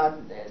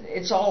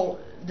it's all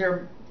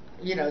there.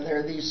 There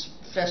are these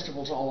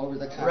festivals all over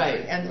the country,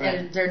 right, and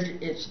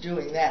it's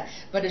doing that.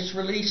 But it's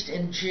released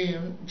in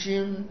June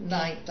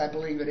 9th, I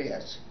believe it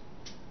is.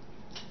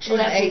 June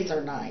 8th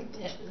or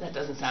 9th. That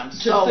doesn't sound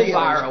so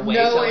far away.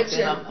 No, so it's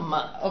in a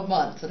month. A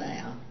month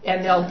now.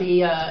 And there'll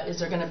be is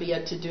there going to be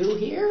a to-do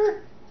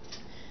here?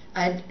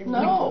 I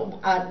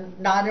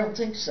don't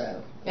think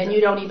so. And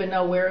you don't even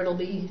know where it'll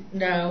be?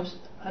 No.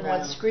 On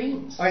what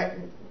screens?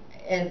 And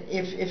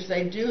if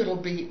they do, it'll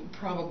be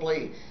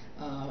probably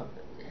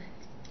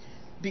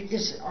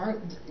because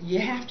you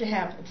have to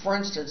have. For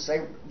instance,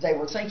 they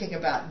were thinking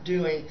about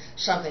doing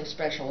something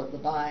special at the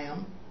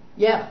Biome.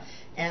 Yeah.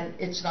 And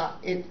it's not.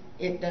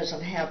 It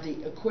doesn't have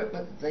the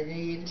equipment they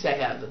need to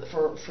have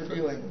for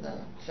doing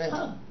the film.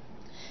 Huh.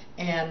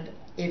 And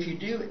if you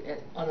do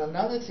it on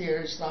another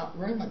theater, it's not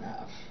room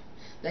enough.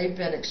 They've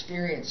been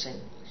experiencing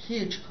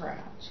huge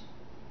crowds.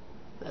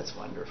 That's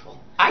wonderful.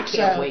 I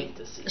can't wait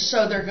to see it.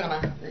 So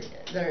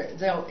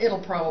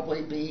it'll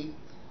probably be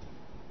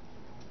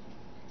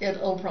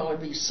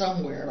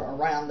somewhere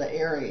around the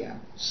area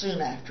soon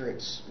after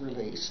it's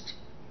released.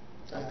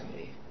 So.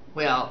 Okay.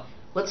 Well,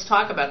 let's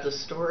talk about the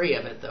story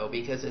of it, though,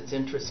 because it's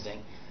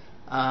interesting.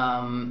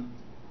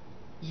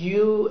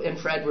 You and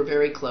Fred were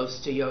very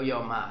close to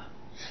Yo-Yo Ma.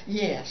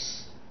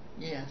 Yes.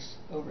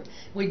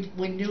 We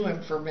knew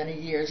him for many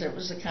years. It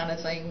was the kind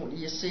of thing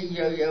you see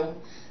Yo-Yo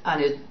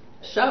on his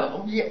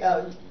show.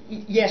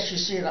 Yes, you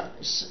see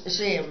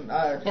him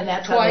and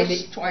that's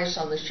twice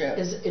on the show.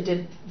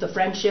 Did the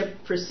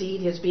friendship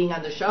precede his being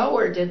on the show,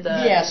 or did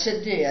the? Yes,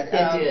 it did.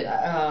 It did.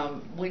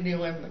 We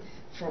knew him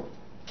for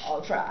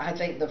I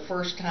think the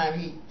first time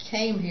he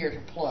came here to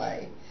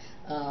play,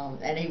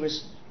 and he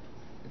was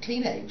a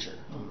teenager.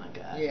 Oh my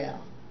God. Yeah.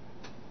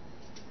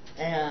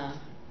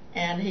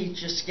 And he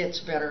just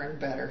gets better and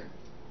better.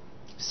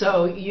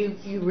 So you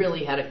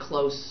really had a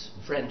close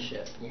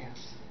friendship. Yes.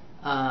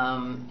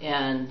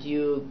 And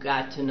you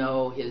got to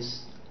know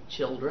his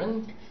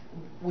children.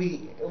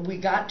 We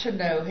got to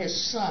know his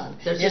son.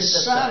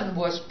 His son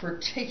was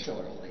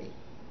particularly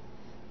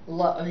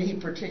loved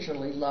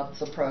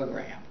the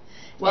program.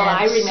 Well,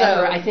 I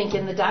remember. I think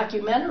in the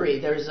documentary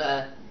there's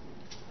a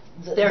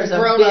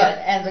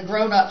the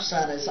grown-up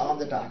son is on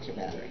the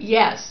documentary.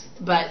 Yes,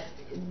 but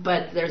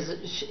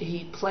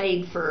he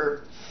played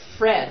for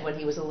Fred when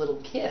he was a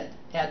little kid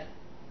at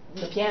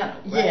the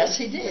piano. Right? Yes,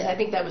 he did. I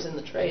think that was in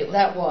the trailer.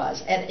 That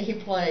was, and he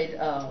played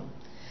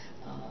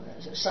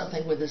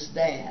something with his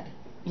dad.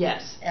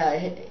 Yes,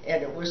 and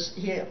it was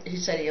he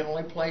said he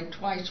only played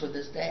twice with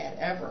his dad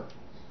ever,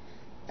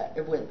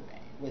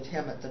 with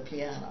him at the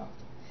piano,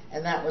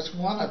 and that was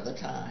one of the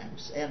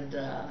times. And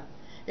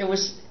it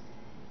was.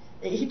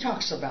 He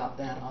talks about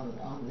that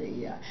on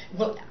the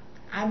well.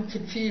 I'm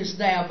confused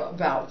now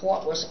about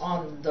what was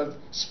on the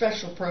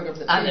special program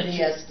that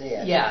PBS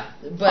did. Yeah.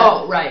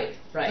 But right.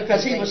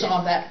 Because he was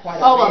on that quite a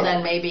bit. Oh, well,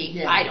 then maybe,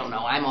 yeah. I don't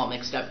know. I'm all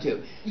mixed up,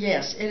 too.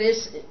 Yes, it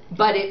is.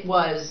 But it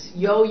was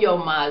Yo-Yo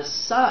Ma's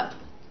son,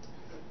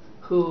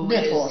 who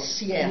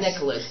Nicholas, is... yes.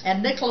 Nicholas.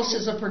 And Nicholas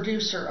is a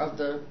producer of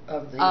the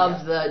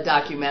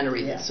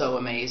documentary that's so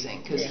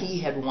amazing, because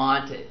he had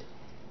wanted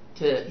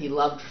to... He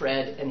loved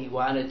Fred, and he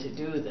wanted to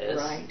do this.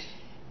 Right.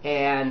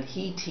 And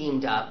he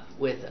teamed up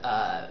with...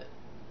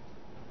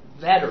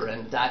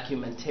 veteran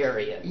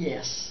documentarian.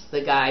 Yes.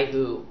 The guy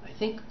who, I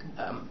think...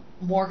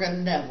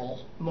 Morgan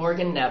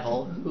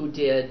Neville, who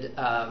did...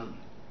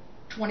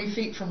 20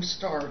 Feet from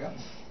Stardom.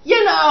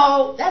 You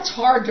know... That's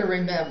hard to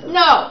remember.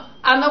 No.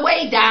 On the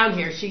way down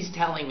here, she's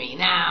telling me,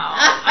 now,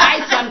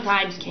 I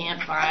sometimes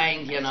can't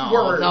find,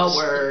 the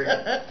word.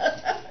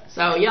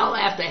 So y'all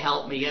have to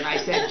help me. And I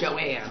said,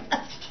 Joanne,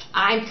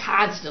 I'm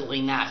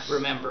constantly not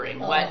remembering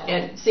what...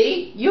 And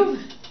see,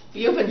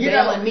 You've been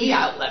bailing me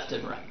out left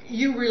and right.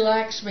 You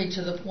relax me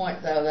to the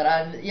point, though, that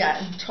I'm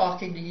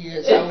talking to you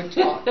as I would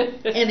talk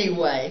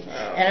anyway,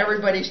 and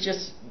everybody's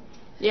just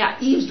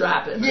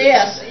eavesdropping.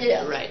 Yes,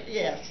 right.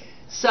 Yes.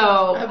 So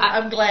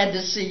I'm glad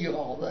to see you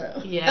all,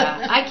 though.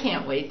 Yeah, I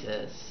can't wait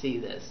to see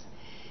this.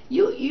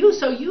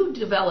 You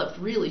developed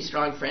really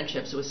strong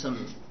friendships with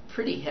some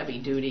pretty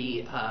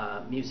heavy-duty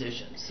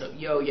musicians. So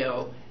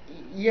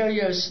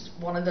Yo-Yo's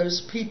one of those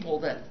people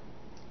that.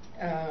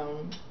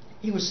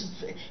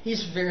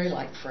 He's very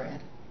like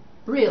Fred.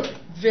 Really?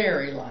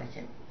 Very like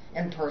him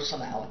in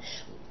personality.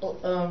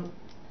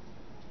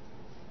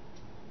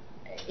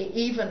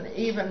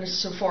 Even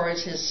so far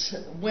as his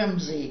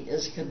whimsy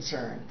is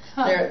concerned,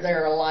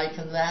 they're alike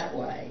in that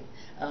way.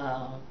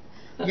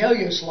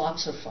 Yo-Yo's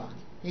lots of fun.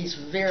 He's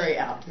very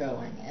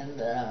outgoing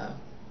and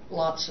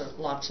lots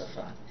of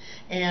fun.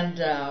 And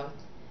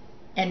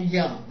and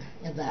young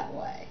in that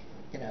way.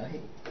 You know,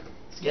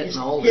 getting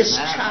older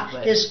now.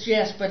 But his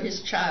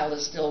child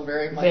is still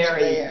very much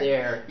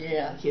there.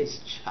 Yeah. His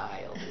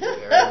child is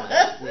very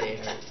much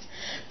there.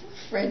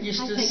 Fred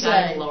used to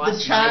say,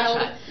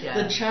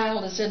 the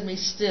child is in me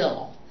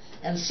still,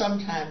 and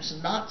sometimes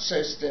not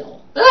so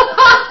still.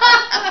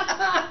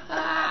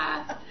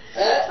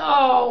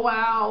 Oh,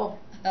 wow.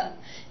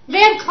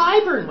 Van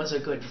Cliburn was a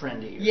good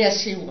friend of yours.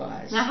 Yes, he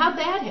was. Now, how'd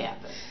that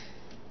happen?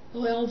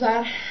 Well,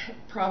 that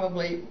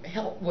probably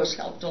was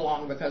helped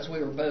along because we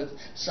were both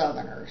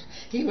Southerners.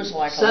 He was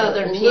like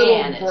Southern a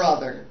little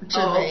brother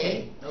to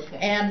me. Okay.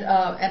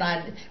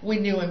 And we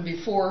knew him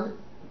before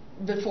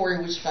he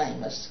was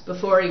famous.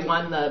 Before he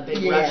won the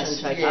big Russian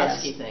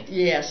Tchaikovsky thing.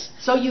 Yes.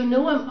 So you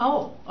knew him?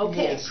 Oh,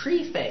 okay. Yes.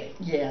 Pre-fame.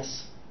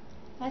 Yes.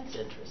 That's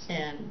interesting.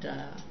 And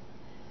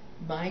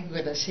my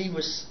goodness, he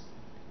was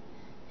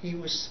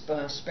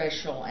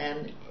special.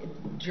 And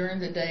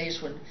during the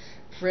days when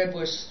Fred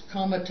was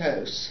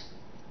comatose,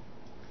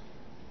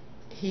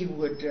 he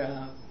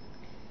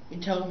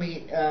told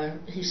me,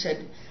 he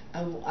said,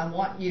 I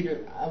want you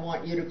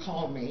to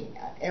call me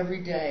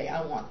every day.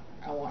 I want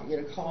you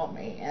to call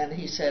me. And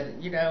he said,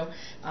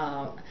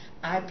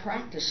 I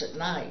practice at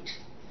night,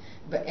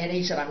 and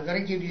he said, I'm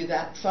going to give you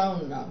that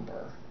phone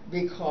number,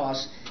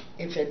 because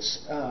if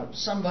it's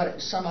some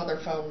other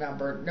phone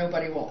number,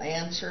 nobody will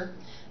answer.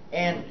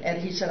 And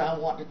he said, I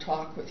want to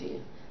talk with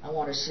you. I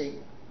want to see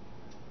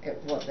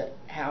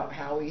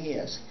how he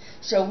is.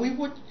 So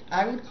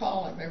I would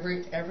call him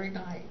every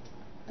night,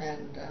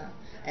 and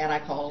I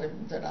called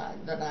him the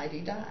night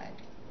he died.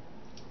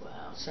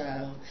 Wow.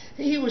 So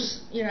he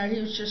was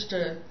just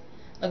a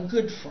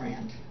good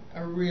friend,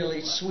 a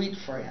really sweet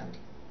friend,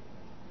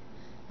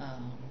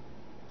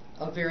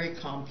 a very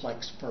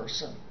complex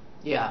person.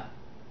 Yeah.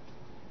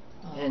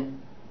 And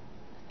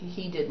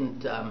he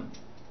didn't.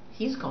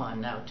 He's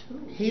gone now too.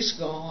 He's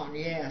gone.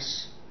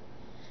 Yes.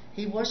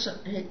 He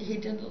wasn't. He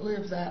didn't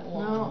live that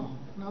long.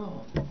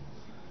 No.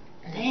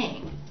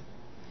 Dang.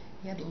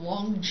 He had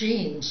long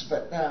genes,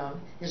 but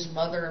his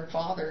mother and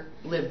father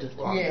lived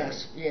longer.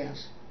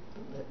 Yes.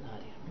 But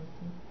not him.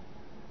 Mm-hmm.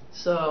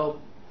 So,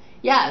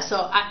 yeah. So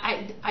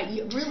I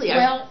really.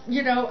 Well,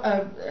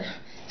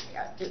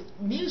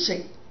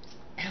 music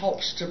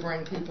helps to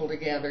bring people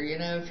together.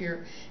 If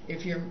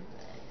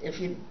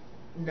you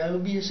know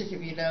music,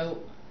 if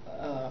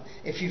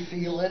you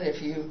feel it,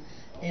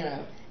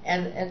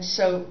 and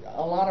so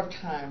a lot of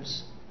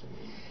times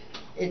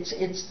it's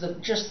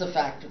just the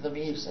fact of the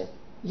music.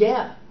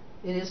 Yeah,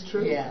 it is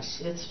true.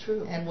 Yes, it's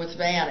true. And with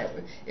Van,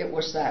 it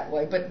was that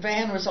way. But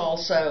Van was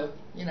also,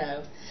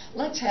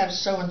 let's have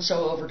so and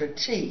so over to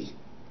tea,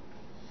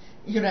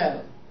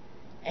 and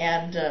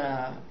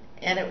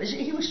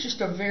he was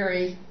just a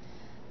very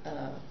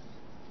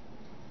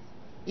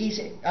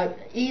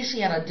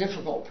easy and a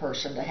difficult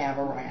person to have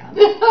around.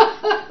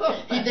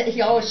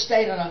 He always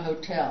stayed in a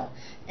hotel,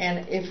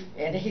 and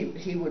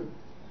he would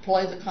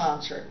play the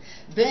concert.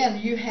 Then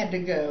you had to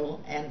go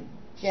and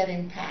get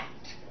him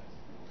packed,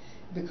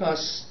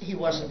 because he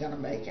wasn't going to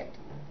make it.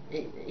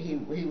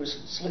 He was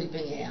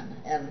sleeping in,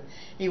 and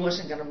he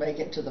wasn't going to make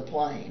it to the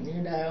plane,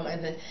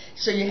 and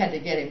so you had to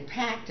get him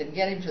packed and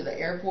get him to the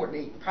airport,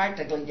 and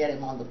practically get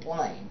him on the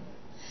plane.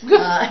 So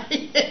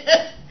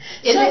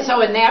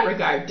in that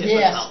regard,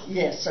 difficult.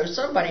 Yes. So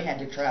somebody had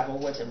to travel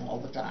with him all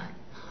the time.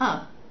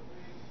 Huh.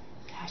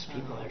 Gosh,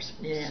 people are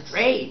Yes.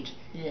 strange.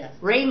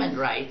 Raymond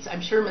writes,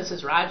 I'm sure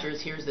Mrs.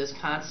 Rogers hears this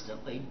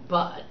constantly,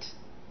 but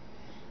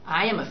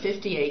I am a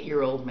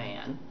 58-year-old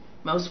man.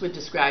 Most would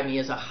describe me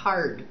as a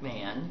hard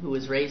man who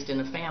was raised in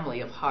a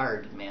family of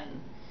hard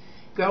men.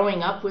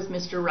 Growing up with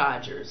Mr.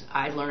 Rogers,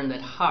 I learned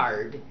that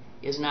hard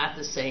is not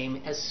the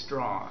same as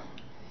strong,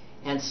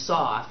 and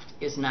soft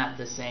is not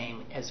the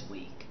same as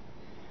weak.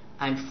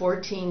 I'm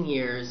 14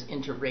 years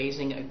into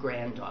raising a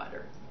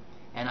granddaughter,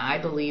 and I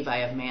believe I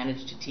have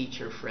managed to teach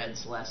her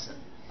Fred's lesson.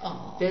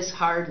 Aww. This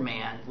hard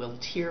man will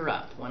tear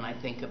up when I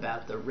think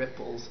about the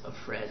ripples of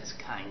Fred's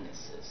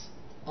kindnesses.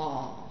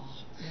 Oh,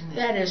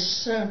 that is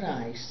so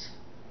nice.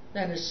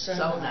 That is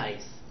so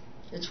nice.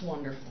 It's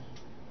wonderful.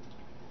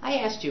 I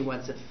asked you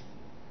once if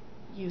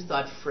you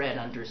thought Fred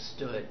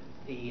understood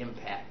the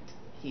impact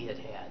he had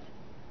had.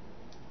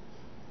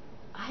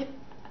 I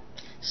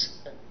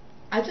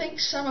think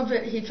some of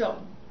it he felt.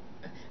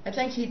 I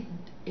think he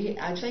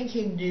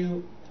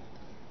knew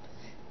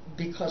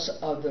because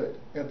of the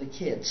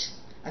kids.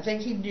 I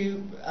think he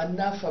knew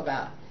enough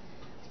about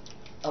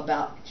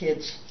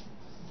kids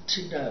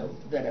to know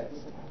that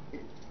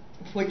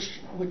which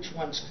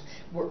ones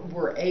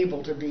were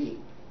able to be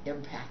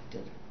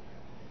impacted.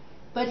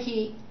 But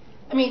it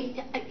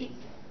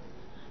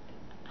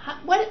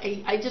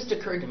just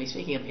occurred to me,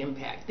 speaking of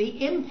impact,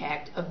 the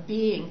impact of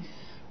being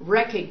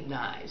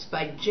recognized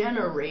by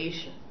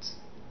generations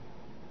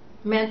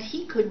meant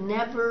he could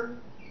never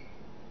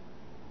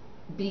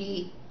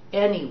be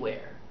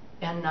anywhere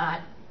and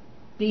not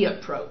be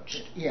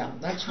approached. Yeah,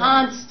 that's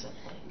constantly.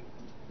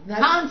 Right.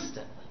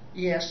 Constantly.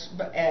 Yes,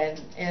 but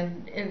and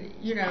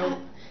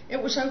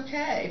it was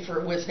okay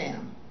with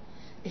him.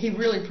 he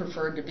really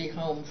preferred to be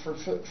home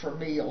for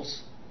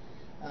meals.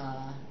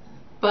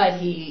 But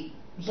he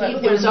But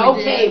it was when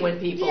we okay did, when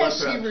people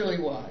yes, approached. he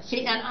really was.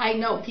 And I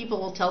know people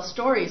will tell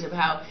stories of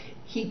how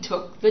he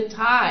took the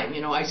time.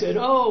 I said,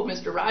 "Oh,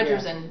 Mr.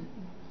 Rogers," Yeah. and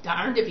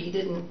darned if he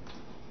didn't,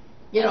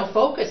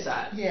 focus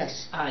on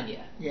you.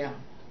 Yeah.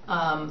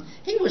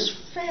 He was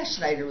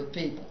fascinated with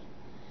people,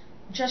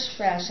 just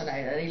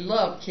fascinated. He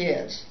loved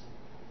kids.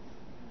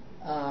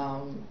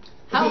 How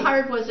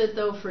hard was it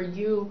though for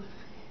you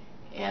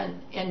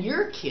and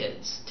your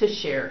kids to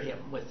share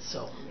him with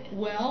so many?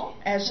 Well,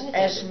 as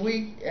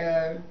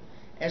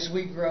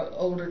we grow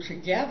older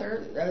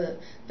together,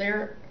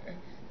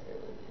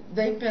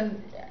 they've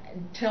been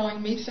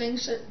telling me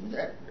things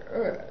that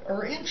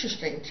are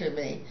interesting to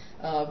me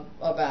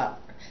about.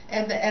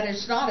 And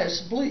it's not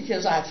as bleak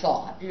as I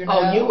thought.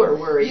 Oh, you were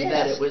worried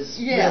that it was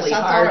really hard on your boys. Yes,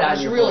 I thought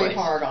it was really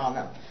hard on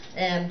them.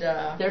 And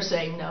they're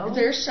saying no.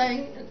 They're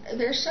saying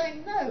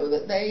no,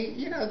 that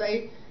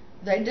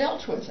they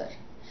dealt with it.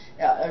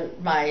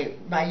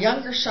 My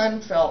younger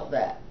son felt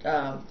that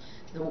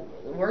the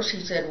worst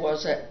he said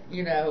was that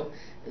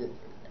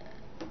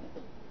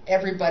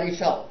everybody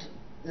felt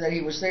that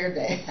he was their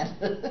dad.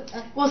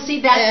 Well,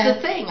 see, that's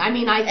the thing. I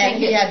mean, I think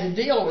he had to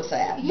deal with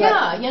that.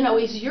 Yeah,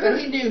 he's your. But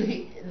he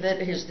knew that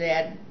his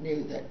dad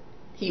knew that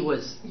he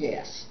was.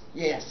 Yes.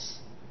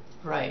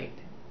 Right,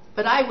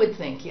 but I would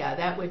think,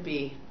 that would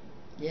be.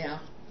 Yeah.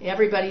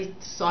 Everybody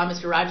saw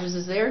Mr. Rogers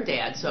as their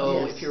dad,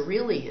 so yes. if you're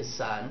really his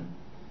son,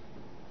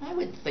 I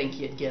would think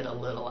you'd get a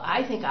little.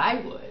 I think I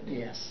would.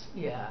 Yes.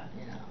 Yeah.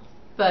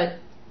 But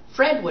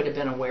Fred would have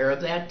been aware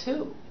of that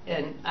too,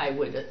 and I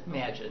would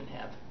imagine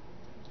have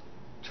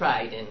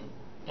tried in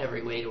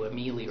every way to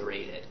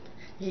ameliorate it.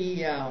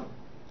 He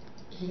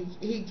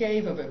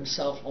gave of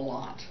himself a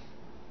lot,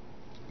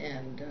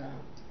 and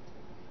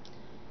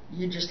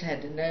you just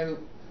had to know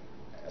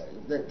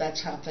that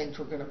that's how things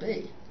were going to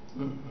be.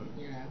 Mm-hmm.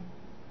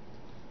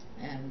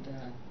 And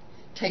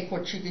take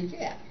what you could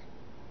get.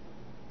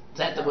 Is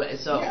that the way?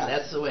 So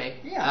that's the way.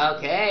 Yeah.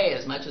 Okay,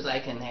 as much as I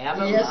can have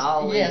them, yes,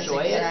 I'll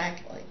enjoy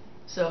exactly. it.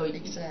 So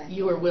exactly.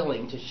 You were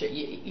willing to share.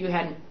 You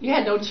had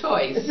no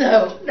choice.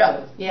 No.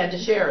 You had to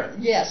share them.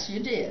 Yes,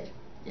 you did.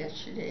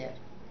 Yes, you did.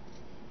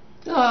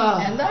 Oh.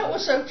 And that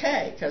was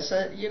okay because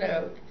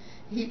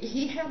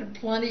he had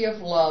plenty of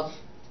love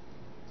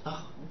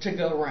to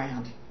go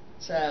around.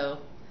 So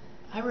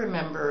I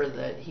remember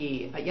that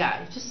he's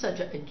just such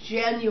a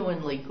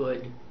genuinely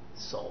good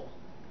soul.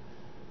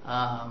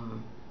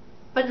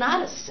 But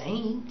not a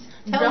saint.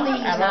 Tell me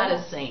he's not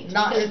a saint.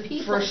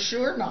 For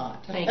sure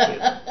not. Thank you.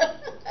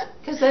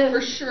 Because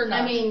for sure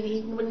not. I mean,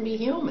 he wouldn't be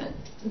human.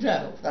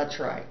 No, that's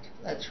right.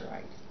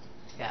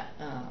 Yeah.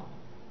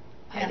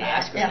 I'd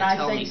ask her to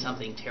tell me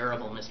something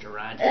terrible, Mr.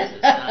 Rogers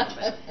has done,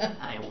 but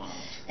I won't.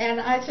 And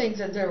I think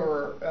that there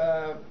were.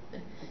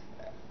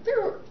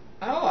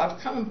 I've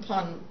come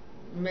upon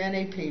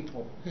many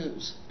people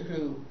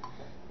who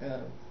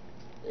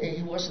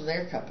he wasn't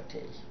their cup of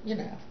tea.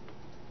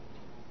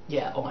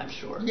 Yeah. Oh, I'm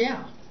sure.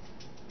 Yeah.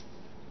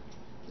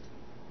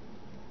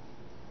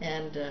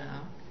 And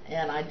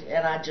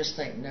I just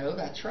think, no,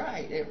 that's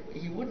right.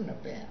 He wouldn't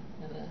have been.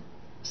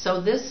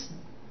 So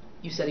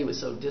you said he was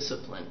so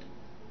disciplined.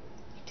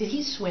 Did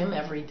he swim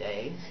every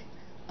day?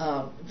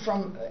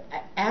 From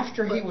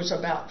after he was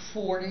about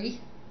 40,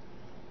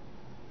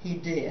 he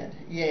did.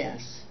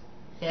 Yes.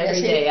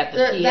 Every day at the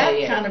PAA.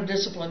 That kind of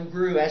discipline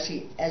grew as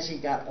he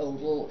got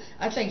old.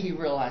 I think he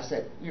realized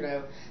that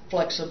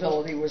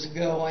flexibility was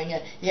going.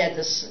 He had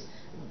this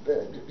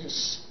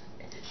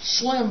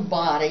slim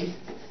body.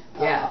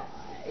 Yeah.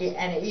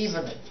 And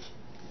even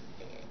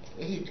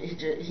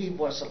he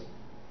wasn't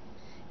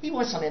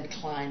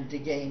inclined to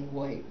gain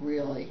weight,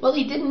 really. Well,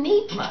 he didn't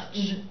eat much,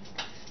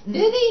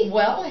 did he?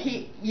 Well,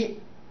 he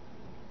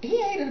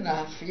ate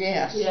enough.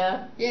 Yes.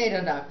 Yeah. He ate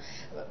enough.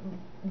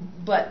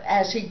 But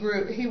as he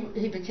grew,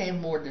 he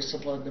became more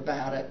disciplined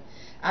about it.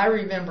 I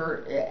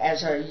remember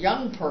as a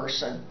young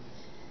person,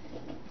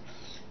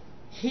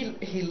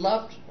 he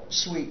loved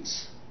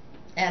sweets,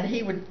 and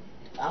he would,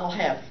 I'll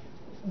have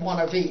one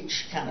of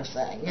each kind of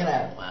thing,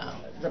 Wow.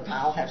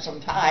 I'll have some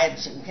pie and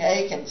some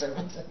cake and some,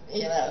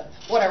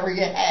 whatever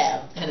you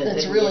have. And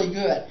that's really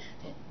good.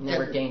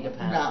 Never gained a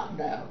pound.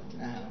 No.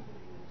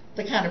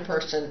 The kind of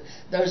person,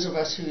 those of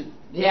us who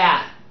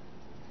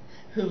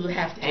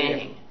have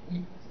to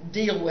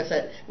deal with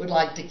it would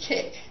like to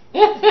kick.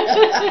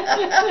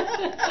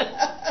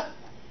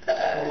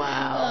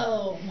 Wow.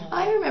 Oh,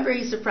 I remember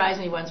he surprised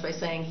me once by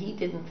saying he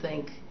didn't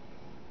think,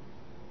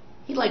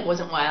 he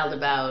wasn't wild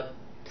about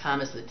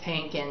Thomas the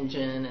Tank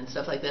Engine and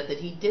stuff like that, that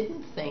he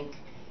didn't think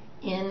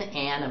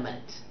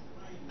inanimate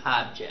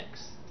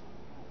objects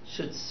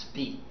should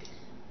speak.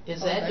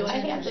 Is that, do I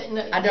have that?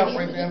 No, I don't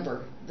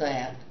remember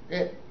that.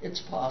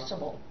 It's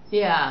possible.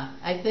 Yeah,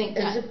 I think.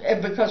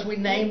 Because we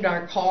named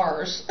our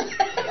cars. You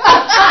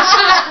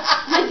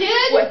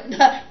did?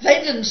 They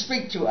didn't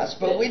speak to us,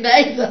 but we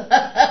named them.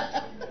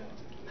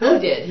 Who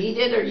did? He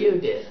did or you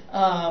did?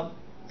 I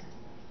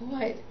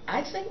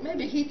think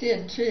maybe he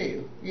did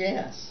too.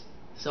 Yes.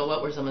 So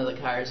what were some of the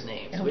cars'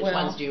 names? Which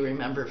ones do you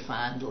remember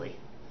fondly?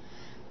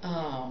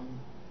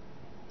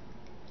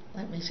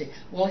 Let me see.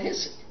 Well,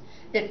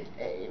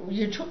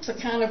 you took the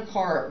kind of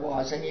car it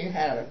was, and you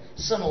had a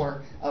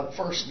similar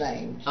first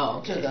name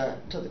to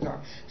the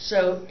car.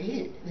 So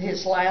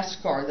his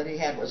last car that he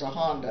had was a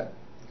Honda.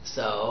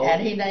 So.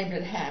 And he named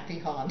it Happy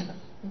Honda.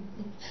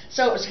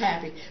 So it was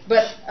happy.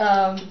 But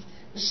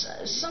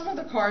some of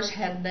the cars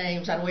had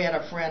names, and we had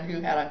a friend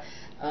who had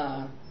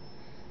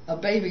a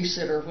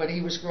babysitter when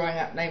he was growing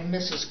up named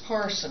Mrs.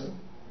 Carson.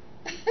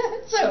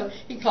 So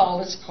he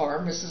called his car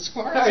Mrs.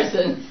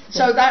 Carson.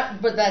 So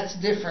but that's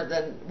different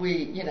than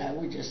we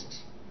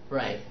just.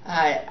 Right.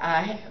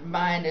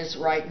 Mine is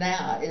right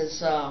now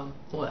is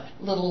what?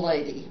 Little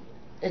Lady.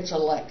 It's a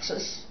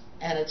Lexus,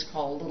 and it's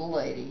called Little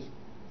Lady.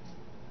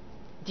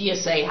 Do you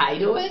say hi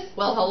to it?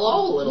 Well,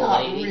 hello, little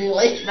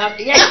lady. Not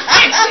really. Yeah,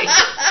 actually.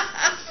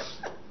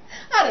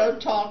 I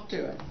don't talk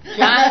to it.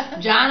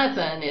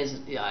 Jonathan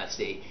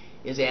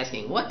is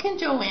asking, what can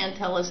Joanne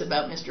tell us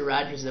about Mr.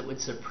 Rogers that would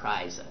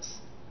surprise us?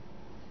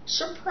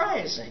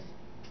 Surprising.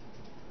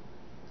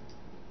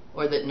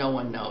 Or that no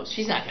one knows.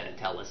 She's not going to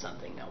tell us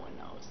something no one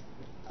knows.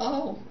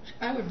 Oh,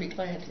 I would be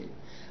glad to.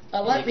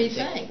 Let me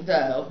think,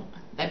 though.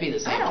 That'd be the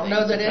same I don't thing.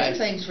 know that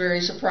anything's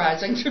very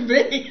surprising to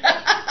me.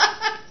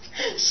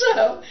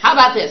 So. How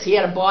about this? He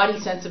had a bawdy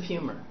sense of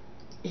humor.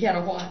 He had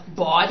a what?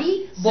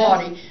 Bawdy?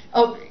 Bawdy.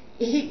 Oh,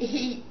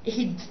 he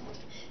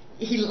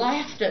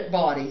laughed at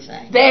bawdy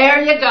things.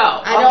 There you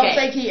go. I don't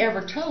think he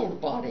ever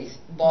told bawdy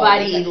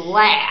but he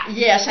laughed.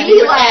 Yes, and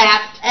he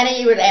laughed. And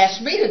he would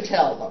ask me to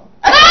tell them.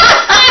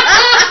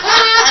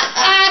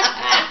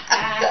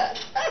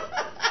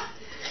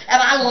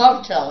 And I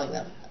love telling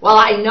them. Well,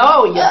 I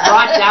know you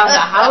brought down the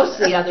house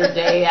the other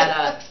day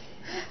at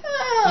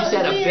you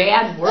said a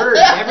bad word.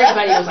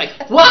 Everybody was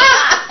like, what?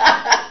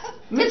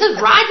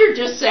 Mrs. Rogers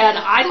just said,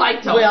 I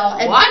like to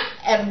what?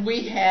 And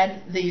we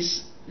had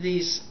these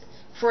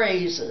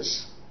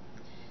phrases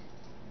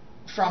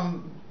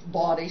from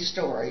bawdy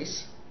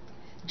stories.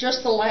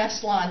 Just the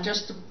last line,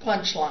 just the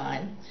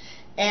punchline.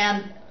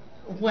 And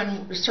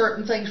when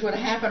certain things would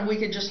happen, we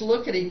could just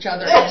look at each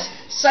other and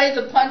say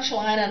the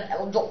punchline and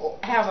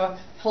have a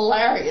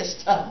hilarious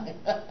time.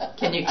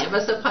 Can you give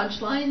us a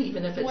punchline,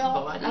 even if it's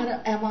bawdy?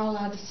 Am I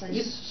allowed to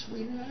say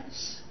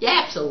sweethearts?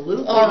 Yeah,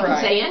 absolutely. All you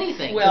right. can say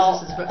anything.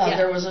 Well,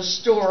 there was a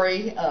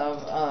story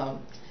of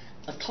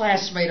a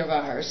classmate of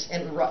ours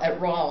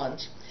at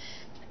Rollins.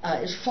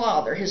 His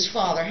father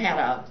had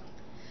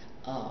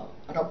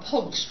an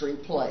upholstery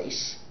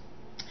place,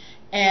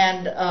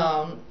 and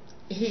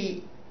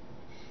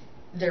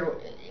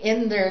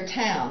in their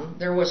town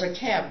there was a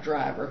cab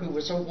driver who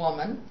was a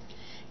woman,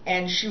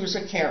 and she was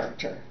a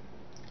character,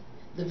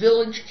 the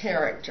village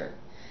character.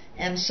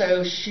 And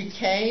so she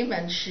came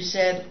and she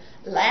said,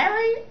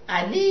 Larry,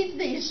 I need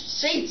these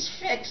seats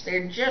fixed.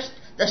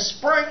 The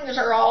springs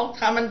are all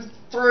coming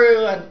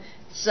through. And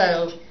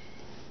so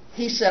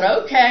he said,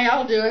 okay,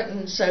 I'll do it.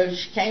 And so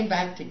she came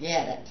back to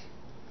get it.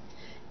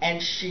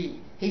 And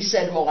he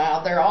said, well,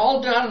 now they're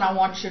all done, and I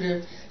want you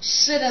to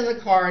sit in the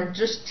car and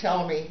just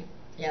tell me,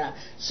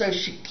 So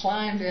she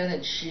climbed in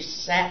and she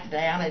sat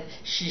down and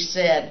she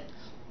said,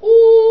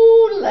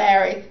 ooh,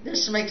 Larry,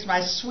 this makes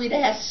my sweet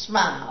ass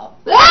smile.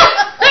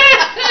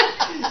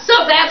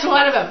 So that's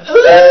one of them.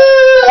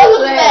 Ooh,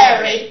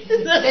 Larry,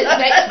 this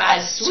makes my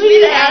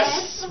sweet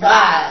ass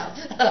smile.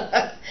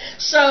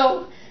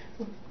 So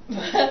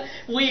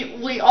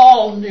we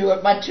all knew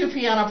it. My two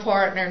piano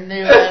partner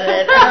knew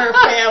it, and her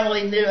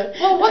family knew it.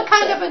 Well, what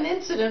kind of an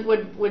incident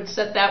would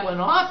set that one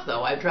off,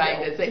 though? I'm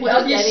trying to think.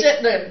 Well, you sit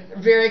in a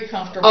very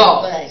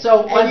comfortable thing.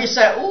 So and you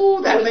say,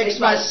 ooh, that makes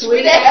my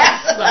sweet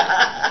ass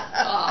smile.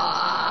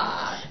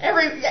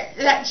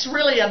 That's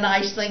really a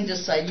nice thing to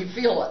say. You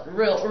feel it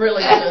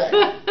really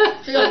good.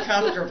 Feel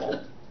comfortable.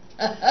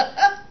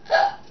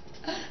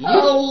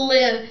 Oh,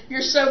 Lynn,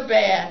 you're so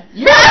bad.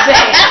 You're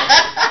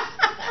bad.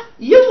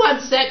 You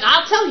once said,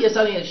 I'll tell you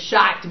something that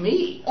shocked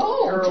me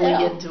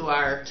early into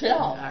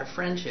our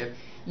friendship.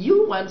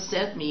 You once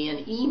sent me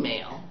an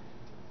email,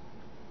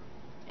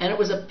 and it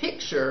was a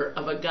picture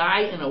of a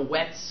guy in a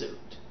wetsuit.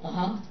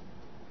 Uh-huh.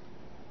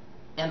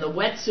 And the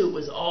wetsuit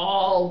was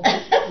all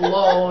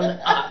blown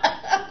up.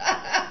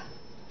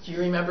 Do you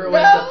remember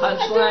what the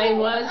punchline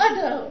was? I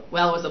don't.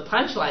 Well, it was a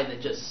punchline that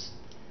just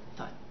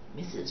thought,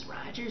 Mrs.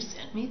 Rogers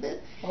sent me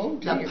this? Oh,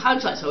 dear. The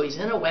punchline. So he's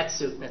in a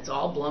wetsuit and it's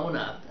all blown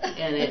up.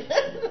 And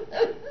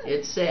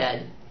it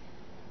said,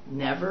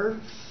 never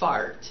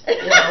fart in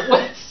a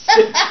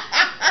wetsuit.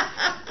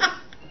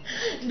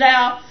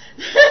 Now,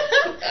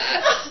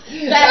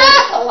 that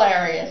is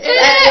hilarious.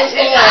 That is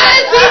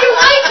hilarious. So you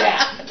like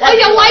that. Well,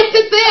 you liked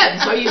it then.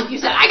 So you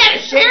said, I got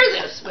to share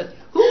this, but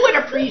who would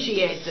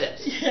appreciate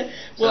this?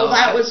 Well,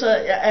 that was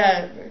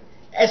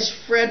as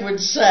Fred would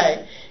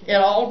say, it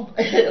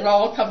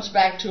all comes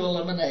back to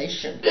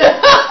elimination.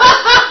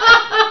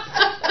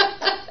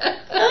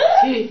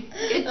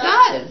 It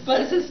does.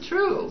 But this is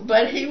true.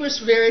 But he was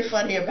very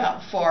funny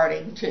about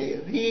farting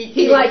too.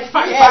 He liked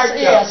fart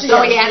jokes.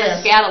 So he had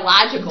a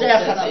scatological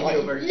sense of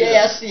humor too.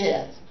 Yes.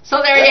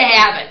 So there you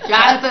have it.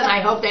 Jonathan,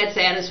 I hope that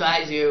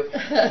satisfies you.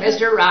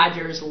 Mr.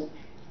 Rogers,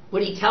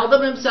 would he tell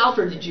them himself,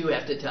 or did you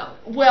have to tell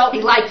him? Well,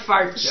 he liked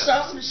fart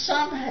jokes.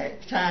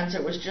 Sometimes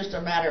it was just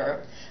a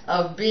matter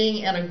of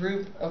being in a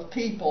group of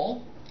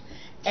people,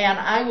 and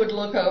I would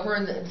look over,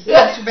 and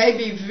things may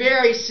be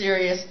very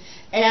serious,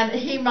 and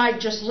he might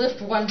just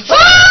lift one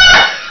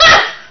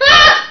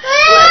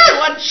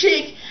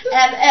cheek,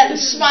 and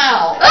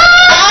smile.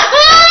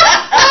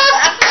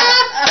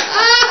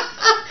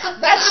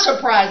 That's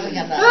surprising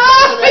enough.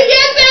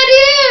 Yes, it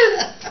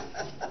is.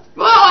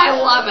 Well, I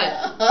love it.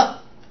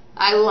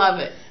 I love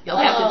it. You'll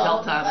have to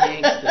tell Tom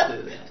Hanks to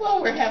do that.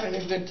 Well, we're having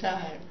a good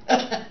time.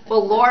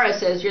 Well, Laura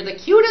says, you're the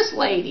cutest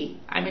lady.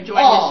 I'm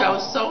enjoying the show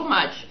so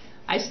much.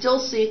 I still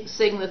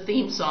sing the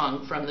theme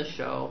song from the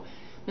show.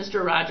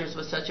 Mr. Rogers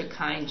was such a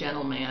kind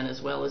gentleman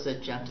as well as a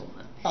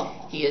gentleman.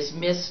 Oh. He is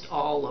missed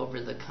all over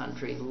the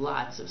country.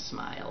 Lots of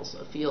smiles.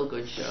 A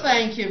feel-good show.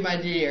 Thank you, my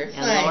dear.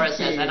 And Laura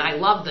says, and I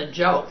love the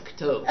joke,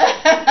 too.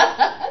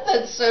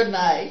 That's so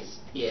nice.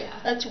 Yeah.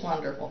 That's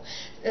wonderful.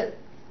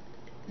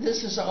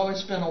 This has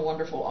always been a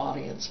wonderful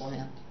audience,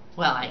 Lynn.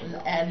 Well, I know.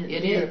 And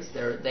it is.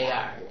 They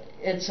are.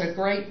 It's a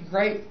great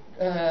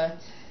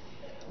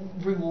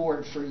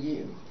reward for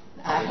you.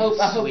 I Oh, hope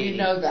sweetie. you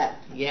know that.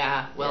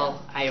 Yeah,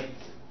 well,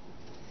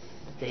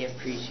 they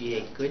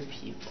appreciate good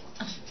people.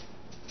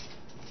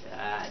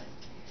 God.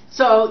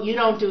 So you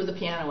don't do the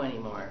piano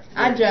anymore?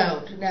 I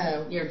don't.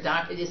 No.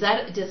 Is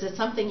it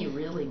something you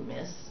really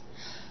miss,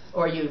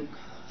 or you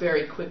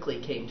very quickly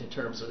came to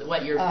terms with it?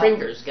 What, your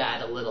fingers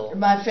got a little?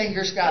 My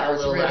fingers got a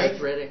little arthritic,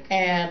 arthritic,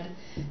 and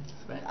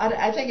right.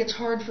 I think it's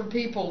hard for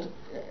people.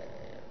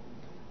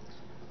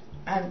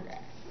 I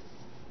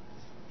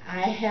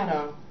had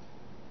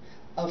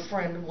a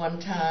friend one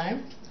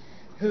time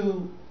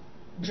who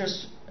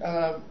just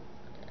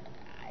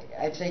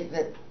I think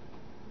that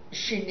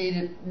she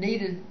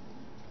needed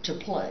to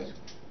play.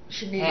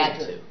 She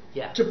needed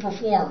to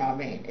perform. I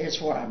mean, is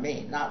what I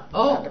mean, not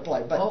to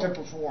play, but to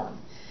perform.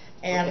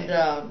 And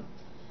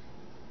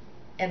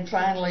and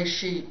finally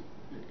she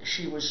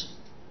was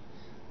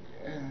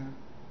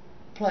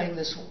playing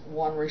this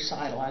one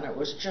recital, and it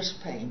was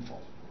just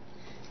painful.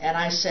 And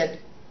I said,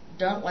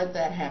 "Don't let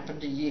that happen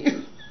to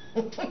you."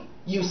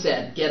 You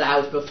said, "Get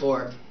out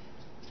before."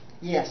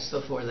 Yes.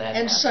 Before that.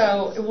 And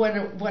happened. so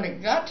when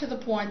it got to the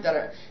point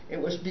that it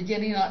was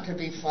beginning not to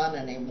be fun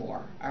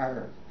anymore,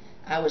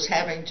 I was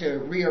having to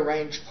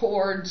rearrange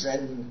chords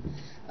and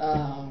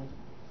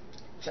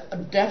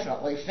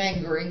definitely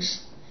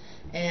fingerings,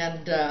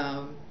 and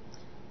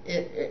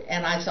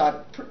and I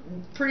thought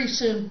pretty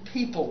soon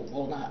people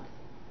will not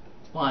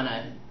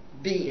wanna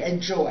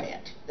enjoy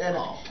it,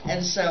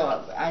 and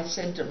so I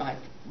said to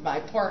my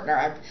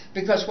partner,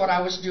 because what I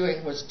was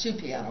doing was 2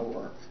 piano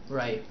work.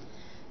 Right.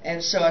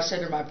 And so I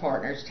said to my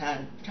partner, it's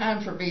time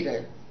for me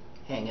to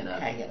hang it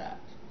up.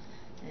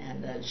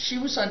 And she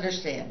was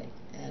understanding.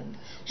 And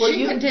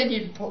she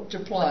continued to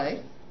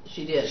play.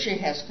 She did. She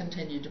has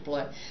continued to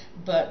play.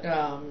 But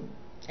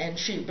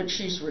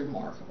she's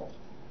remarkable.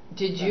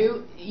 Did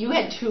you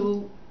had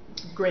 2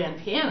 grand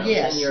pianos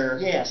in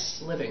your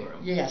living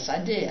room? Yes,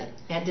 I did.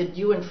 And did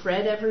you and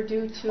Fred ever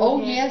do 2?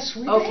 Oh, yes,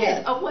 we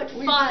did. Oh, what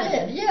we fun.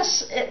 Did.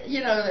 Yes,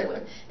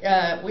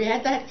 we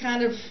had that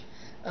kind of...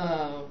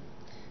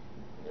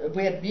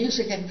 we had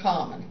music in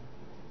common,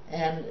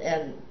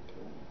 and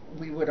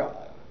we would,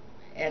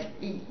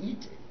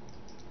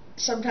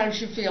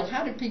 sometimes you feel,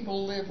 how do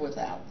people live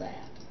without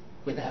that?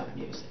 Without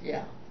music.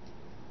 Yeah.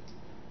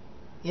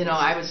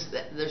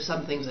 There's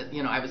some things that,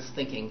 I was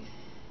thinking,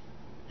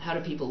 how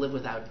do people live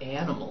without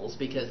animals?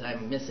 Because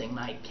I'm missing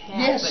my cat.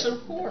 Yes,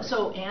 of course.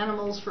 So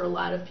animals for a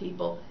lot of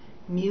people,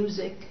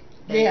 music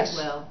as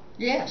well.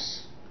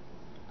 Yes.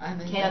 I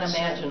can't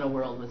imagine a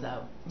world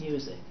without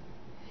music.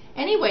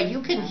 Anyway,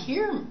 you can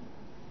hear,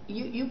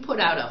 you put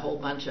out a whole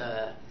bunch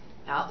of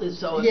outlets,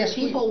 so if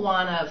people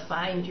want to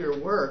find your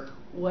work,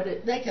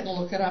 they can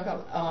look it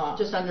up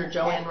just under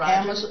Joanne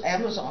Rogers?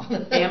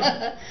 Amazon.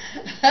 Amazon.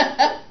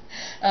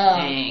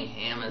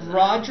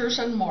 Rogers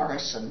and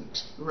Morrison.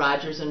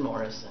 Rogers and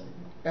Morrison.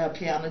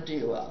 Piano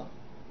duo.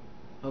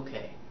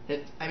 Okay.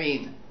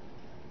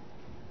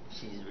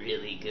 She's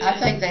really good. I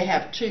think they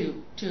have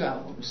two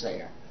albums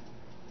there.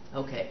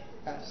 Okay.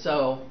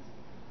 So...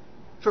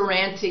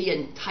 Ferranti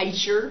and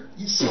Teicher.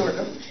 Sort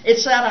of.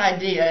 It's that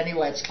idea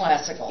anyway. It's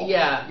classical.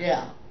 Yeah.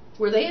 Yeah.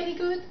 Were they any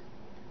good?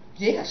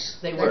 Yes.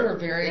 They were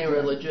very good. They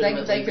were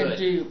legitimately they good. Could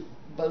do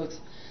both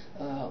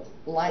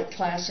light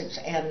classics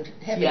and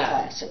heavy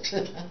classics.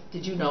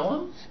 Did you know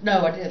them?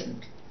 No, I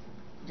didn't.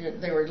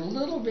 They were a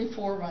little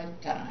before my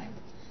time.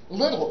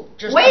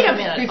 Just wait a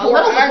minute. Before a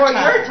little before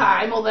time. your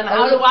time? Well, then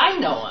how do I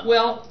know them?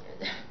 Well...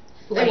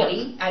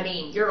 Lady,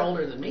 you're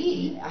older than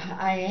me.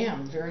 I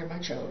am very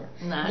much older.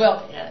 Not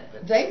well, yet,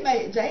 they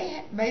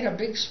made a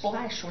big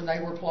splash when they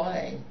were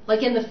playing.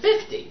 Like in the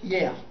 50s.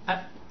 Yeah.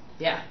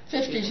 Yeah.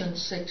 50s and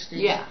 60s.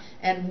 Yeah.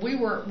 And we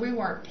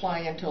weren't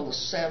playing until the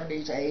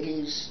 70s,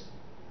 80s.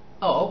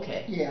 Oh,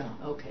 okay. Yeah.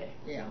 Okay.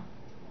 Yeah.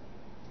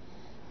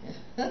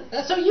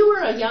 So you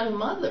were a young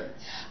mother.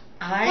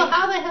 Well,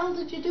 how the hell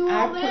did you do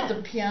all that? I put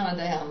the piano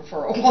down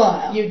for a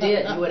while. You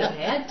did. You would have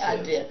had to. I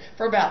did.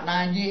 For about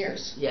 9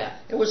 years. Yeah.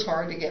 It was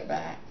hard to get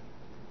back.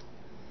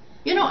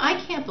 You know,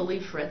 I can't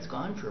believe Fred's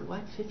gone for,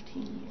 what,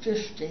 15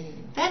 years?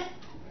 15. That...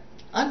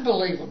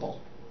 Unbelievable.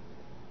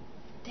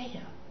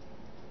 Damn.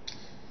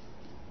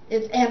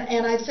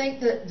 And I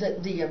think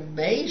that the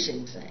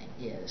amazing thing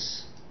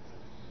is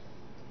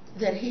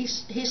that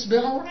he's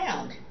been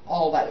around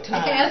all that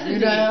time. Hasn't you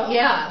know? he?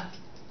 Yeah.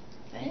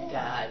 Thank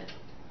God.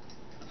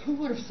 Who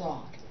would have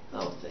thought?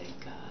 Oh,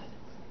 thank God.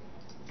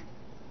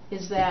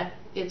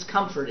 It's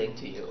comforting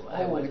to you,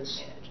 I would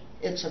imagine.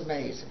 It's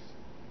amazing.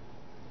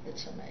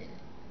 It's amazing.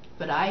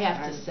 But I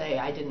have to say,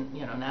 I didn't,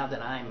 now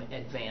that I'm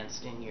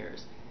advanced in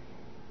years,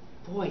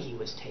 boy, he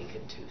was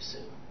taken too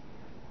soon.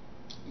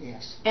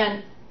 Yes.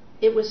 And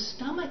it was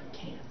stomach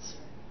cancer,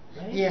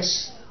 right?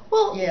 Yes.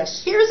 Well,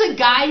 yes. Here's a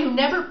guy who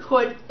never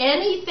put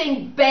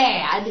anything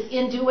bad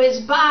into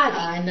his body.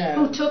 I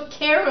know. Who took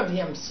care of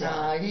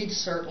himself. He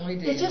certainly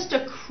did. It's just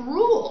a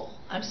cruel.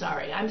 I'm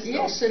sorry. I'm so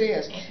Yes, it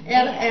is.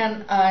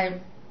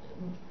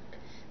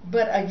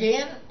 But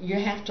again, you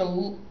have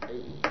to,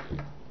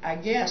 I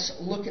guess,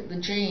 look at the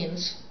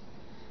genes.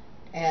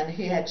 And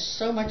he had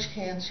so much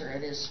cancer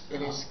in his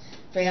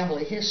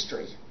family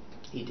history.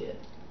 He did.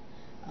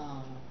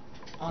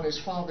 On his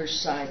father's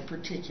side,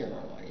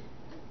 particularly.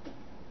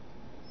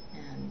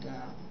 And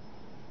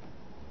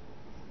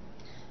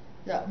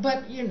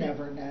but you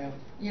never know.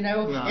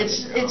 No,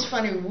 it's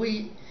funny.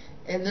 We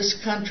in this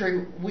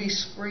country we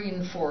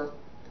screen for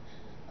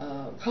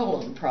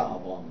colon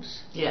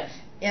problems. Yes.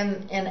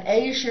 In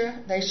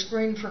Asia, they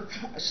screen for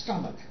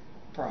stomach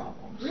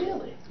problems.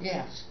 Really?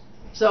 Yes.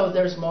 So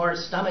there's more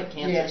stomach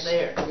cancer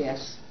there.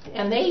 Yes.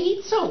 And they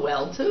eat so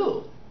well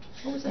too.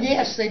 What was that?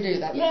 Yes, they do.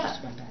 That yeah.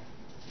 was my bad.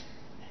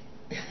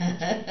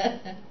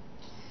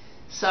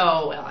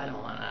 So, well, I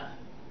don't want to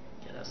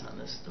get us on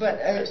this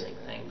depressing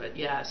thing, but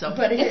yeah. So,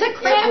 but it's a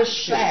crap It was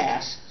shoot.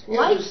 fast.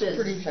 Life was is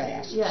pretty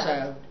fast. Yeah.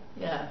 So.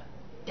 Yeah.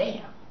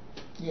 Damn.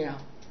 Yeah.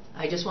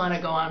 I just want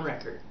to go on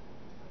record.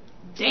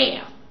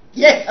 Damn.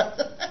 Yeah.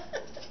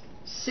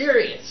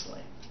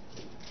 Seriously.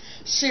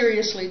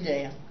 Seriously,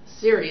 damn.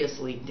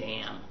 Seriously,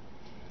 damn.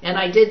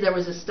 And there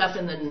was stuff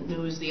in the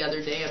news the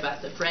other day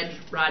about the Fred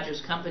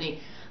Rogers Company.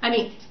 I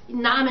mean,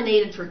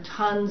 nominated for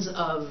tons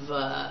of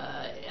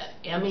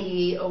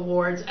Emmy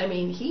awards. I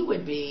mean, he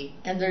would be...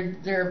 And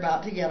they're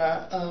about to get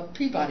a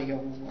Peabody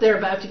Award. They're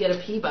about to get a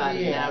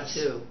Peabody now,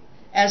 too.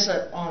 As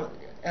an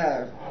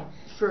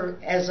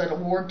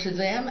award to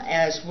them,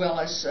 as well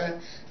as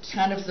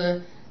kind of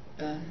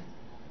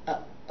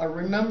a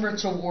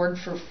remembrance award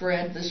for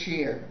Fred this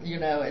year.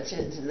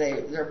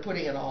 They're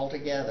putting it all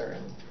together.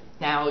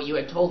 Now, you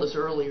had told us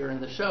earlier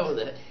in the show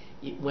that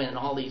when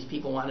all these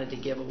people wanted to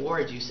give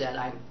awards, you said,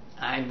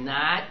 I'm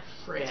not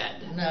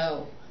Fred.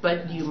 No.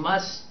 But you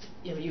must,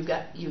 you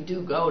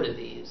do go to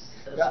these.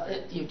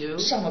 You do?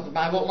 Some of them.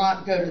 I will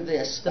not go to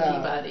this. The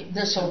Peabody.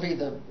 This will be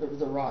the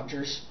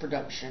Rogers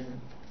production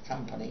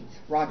company.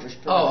 Rogers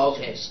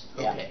Productions.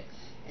 Oh, okay. Yeah. Okay.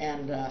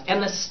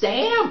 And the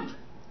stamp.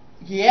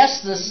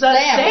 Yes, the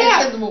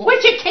stamp.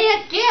 Which you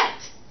can't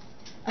get.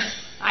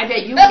 I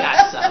bet you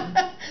got some.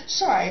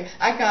 Sorry,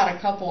 I got a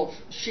couple of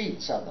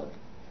sheets of them.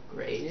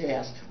 Great.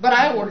 Yes, but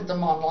I ordered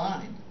them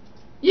online.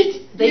 They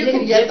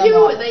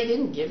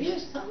didn't give you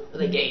some?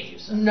 They gave you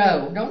some.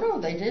 No,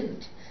 they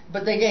didn't.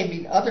 But they gave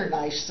me other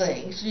nice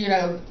things,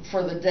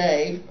 for the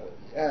day.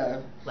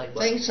 Like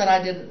what? Things that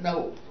I didn't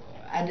know,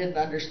 I didn't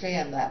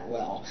understand that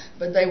well.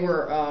 But they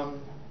were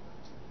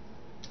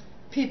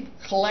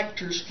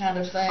collectors kind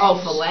of things. Oh,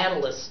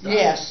 philatelist stuff.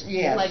 Yes.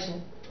 Like,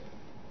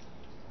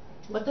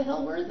 what the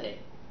hell were they?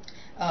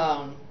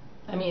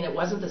 I mean, it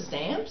wasn't the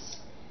stamps?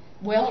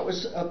 Well, it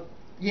was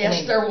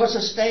yes, there was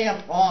a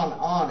stamp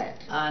on it.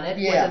 On it?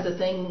 Yeah. Was it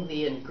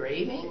the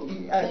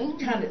engraving thing?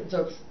 Kind of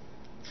the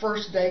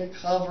first day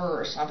cover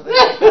or something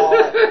they call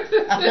it.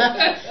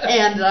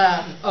 and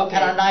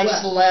a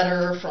nice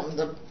letter from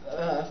the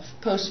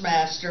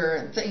postmaster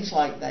and things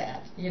like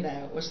that.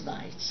 It was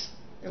nice.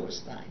 It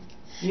was nice.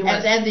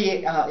 And then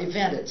the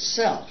event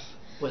itself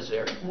was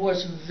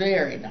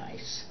very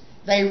nice.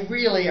 They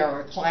really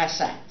are a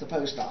class act, the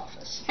post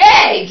office.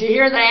 Hey, did you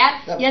hear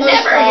that? You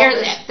never hear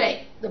that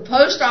thing. The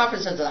post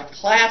office is a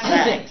class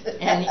act.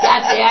 And you got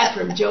that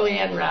from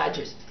Joanne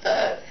Rogers.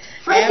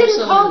 Fred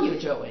didn't call you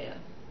Joanne.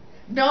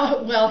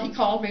 No, well, he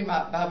called me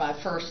by my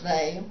first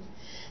name.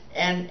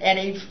 And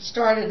he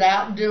started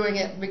out doing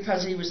it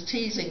because he was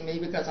teasing me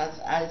because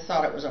I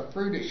thought it was a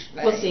prudish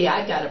name. Well, see,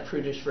 I got a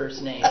prudish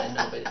first name and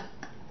nobody...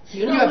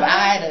 You have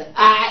Ida.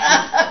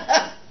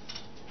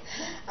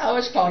 I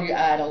always call you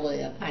Ida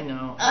Lynn. I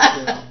know.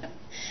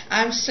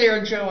 I'm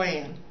Sarah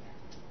Joanne.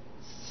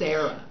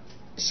 Sarah.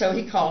 So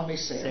he called me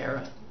Sarah.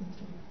 Sarah.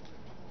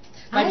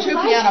 My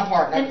piano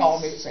partner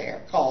calls me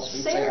Sarah.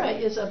 Sarah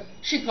is a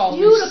she calls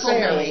beautiful me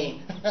Sari.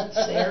 name.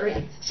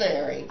 Sari.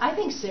 Sari. I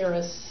think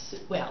Sarah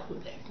Well, who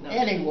the heck knows?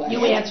 Anyway,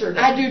 you answered it.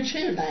 I do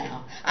too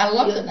now. I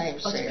love the name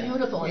Sarah. It's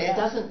beautiful, and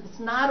it's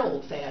not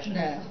old-fashioned.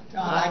 No,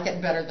 I like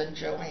it better than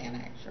Joanne,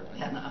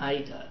 actually. And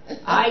Ida.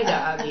 Ida,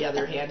 on the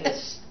other hand,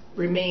 has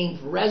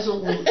remained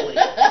resolutely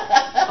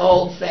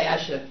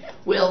old-fashioned.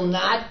 Will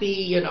not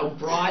be,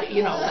 brought,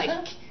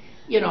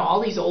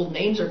 all these old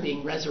names are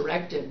being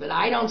resurrected, but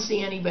I don't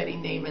see anybody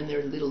naming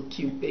their little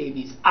cute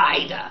babies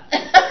Ida.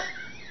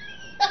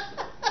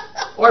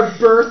 Or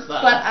Bertha.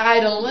 But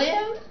Ida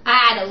Lynn?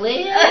 Ida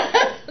Lynn.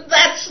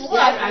 That's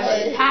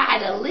lovely.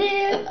 Ida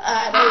Lynn.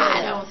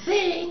 I don't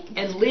think.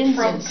 And Lynn's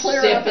from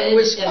clear up in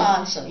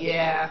Wisconsin.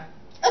 Yeah.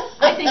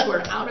 I think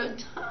we're out of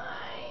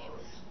time.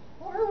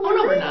 Are we no,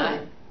 really? we're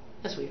not.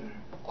 Yes, we are.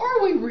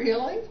 Are we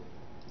really?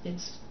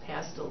 It's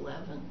past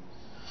 11.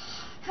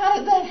 How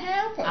did that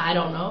happen? I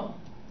don't know.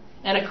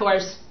 And of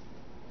course,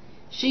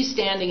 she's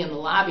standing in the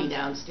lobby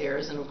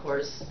downstairs, and of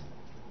course...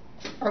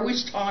 Are we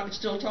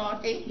still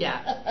talking?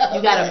 Yeah.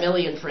 You got a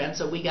million friends,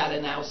 so we got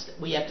to now,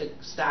 we have to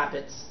stop.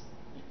 It's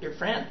your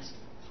friends.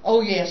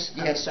 Oh, yes,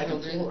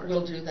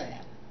 we'll do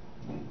that.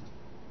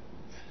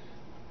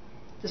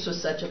 This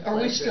was such a pleasure. Are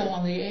we still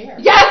on the air?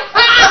 Yeah!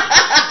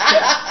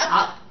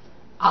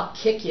 I'll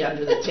kick you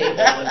under the table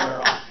when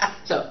we're off.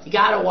 So you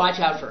got to watch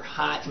out for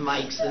hot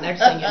mics. The next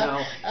thing you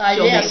know,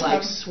 she'll be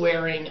like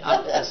swearing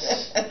up a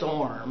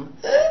storm,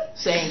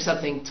 saying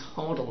something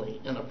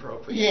totally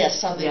inappropriate. Yes,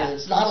 something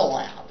that's not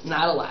allowed.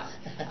 Not allowed.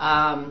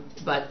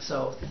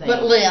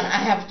 But Lynn,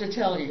 I have to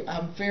tell you,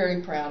 I'm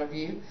very proud of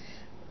you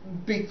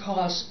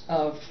because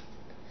of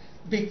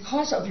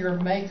your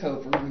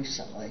makeover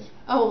recently.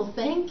 Oh,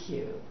 thank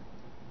you.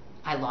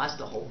 I lost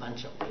a whole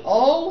bunch of weight.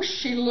 Oh,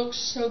 she looks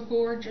so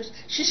gorgeous.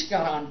 She's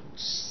got on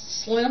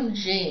slim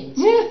jeans.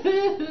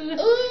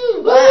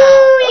 Ooh,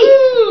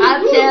 wow.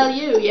 I'll tell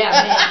you, man,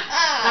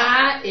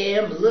 I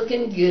am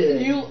looking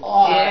good. You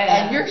are,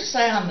 yeah. And you're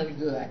sounding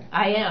good.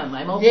 I am.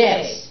 I'm okay.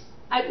 Yes.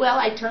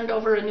 I turned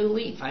over a new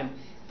leaf. I'm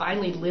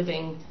finally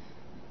living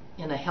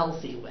in a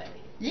healthy way.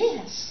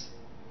 Yes.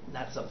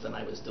 Not something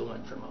I was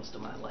doing for most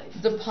of my life.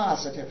 The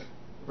positive.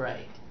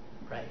 Right.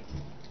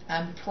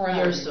 I'm proud.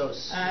 You're so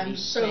sweet. I'm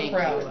so Thank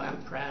proud. You.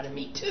 I'm proud of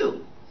me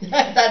too.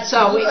 That's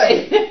so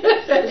good.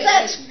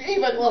 That's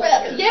even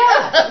better.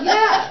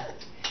 Yeah.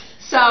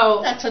 So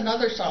that's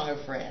another song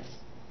of friends.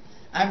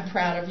 I'm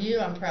proud of you.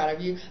 I'm proud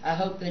of you. I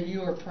hope that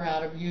you are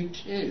proud of you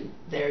too.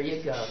 There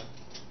you go.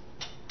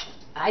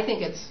 I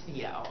think it's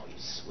you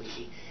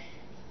sweetie.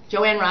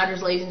 Joanne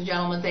Rogers, ladies and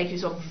gentlemen, thank you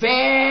so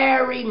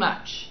very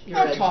much. You're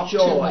I a talk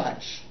joy. Too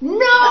much. No,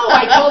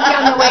 I told you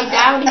on the way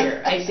down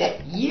here. I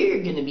said,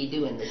 you're going to be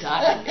doing the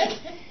talking.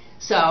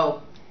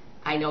 So,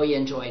 I know you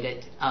enjoyed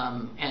it.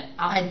 And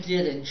I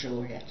did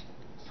enjoy it.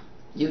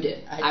 You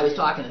did. I was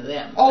talking to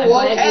them. Oh,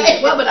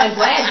 okay. Well, but I'm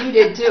glad you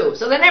did too.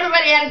 So then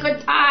everybody had a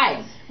good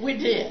time. We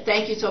did.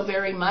 Thank you so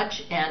very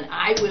much. And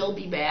I will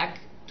be back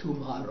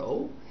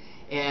tomorrow.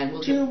 And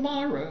we'll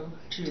Tomorrow.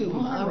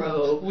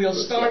 We'll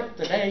start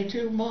the day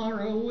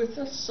tomorrow with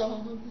a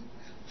song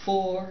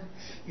for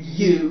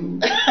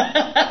you. All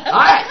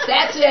right,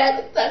 that's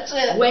it. That's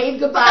it. Wave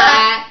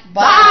goodbye.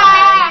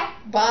 Bye.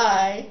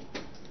 Bye.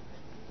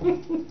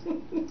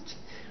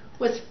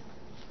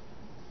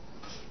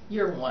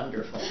 You're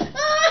wonderful.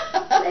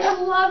 They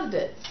loved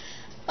it.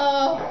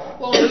 Oh,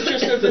 well, it was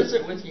just a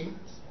visit with you.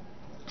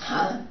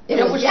 Huh?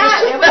 It was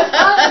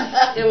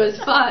fun. It was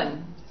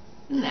fun.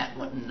 Isn't that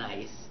one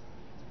nice?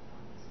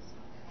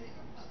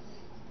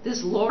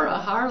 This Laura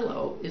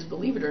Harlow is,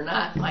 believe it or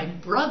not, my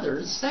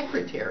brother's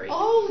secretary.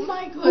 Oh,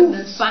 my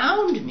goodness. Who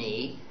found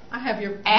me. I have your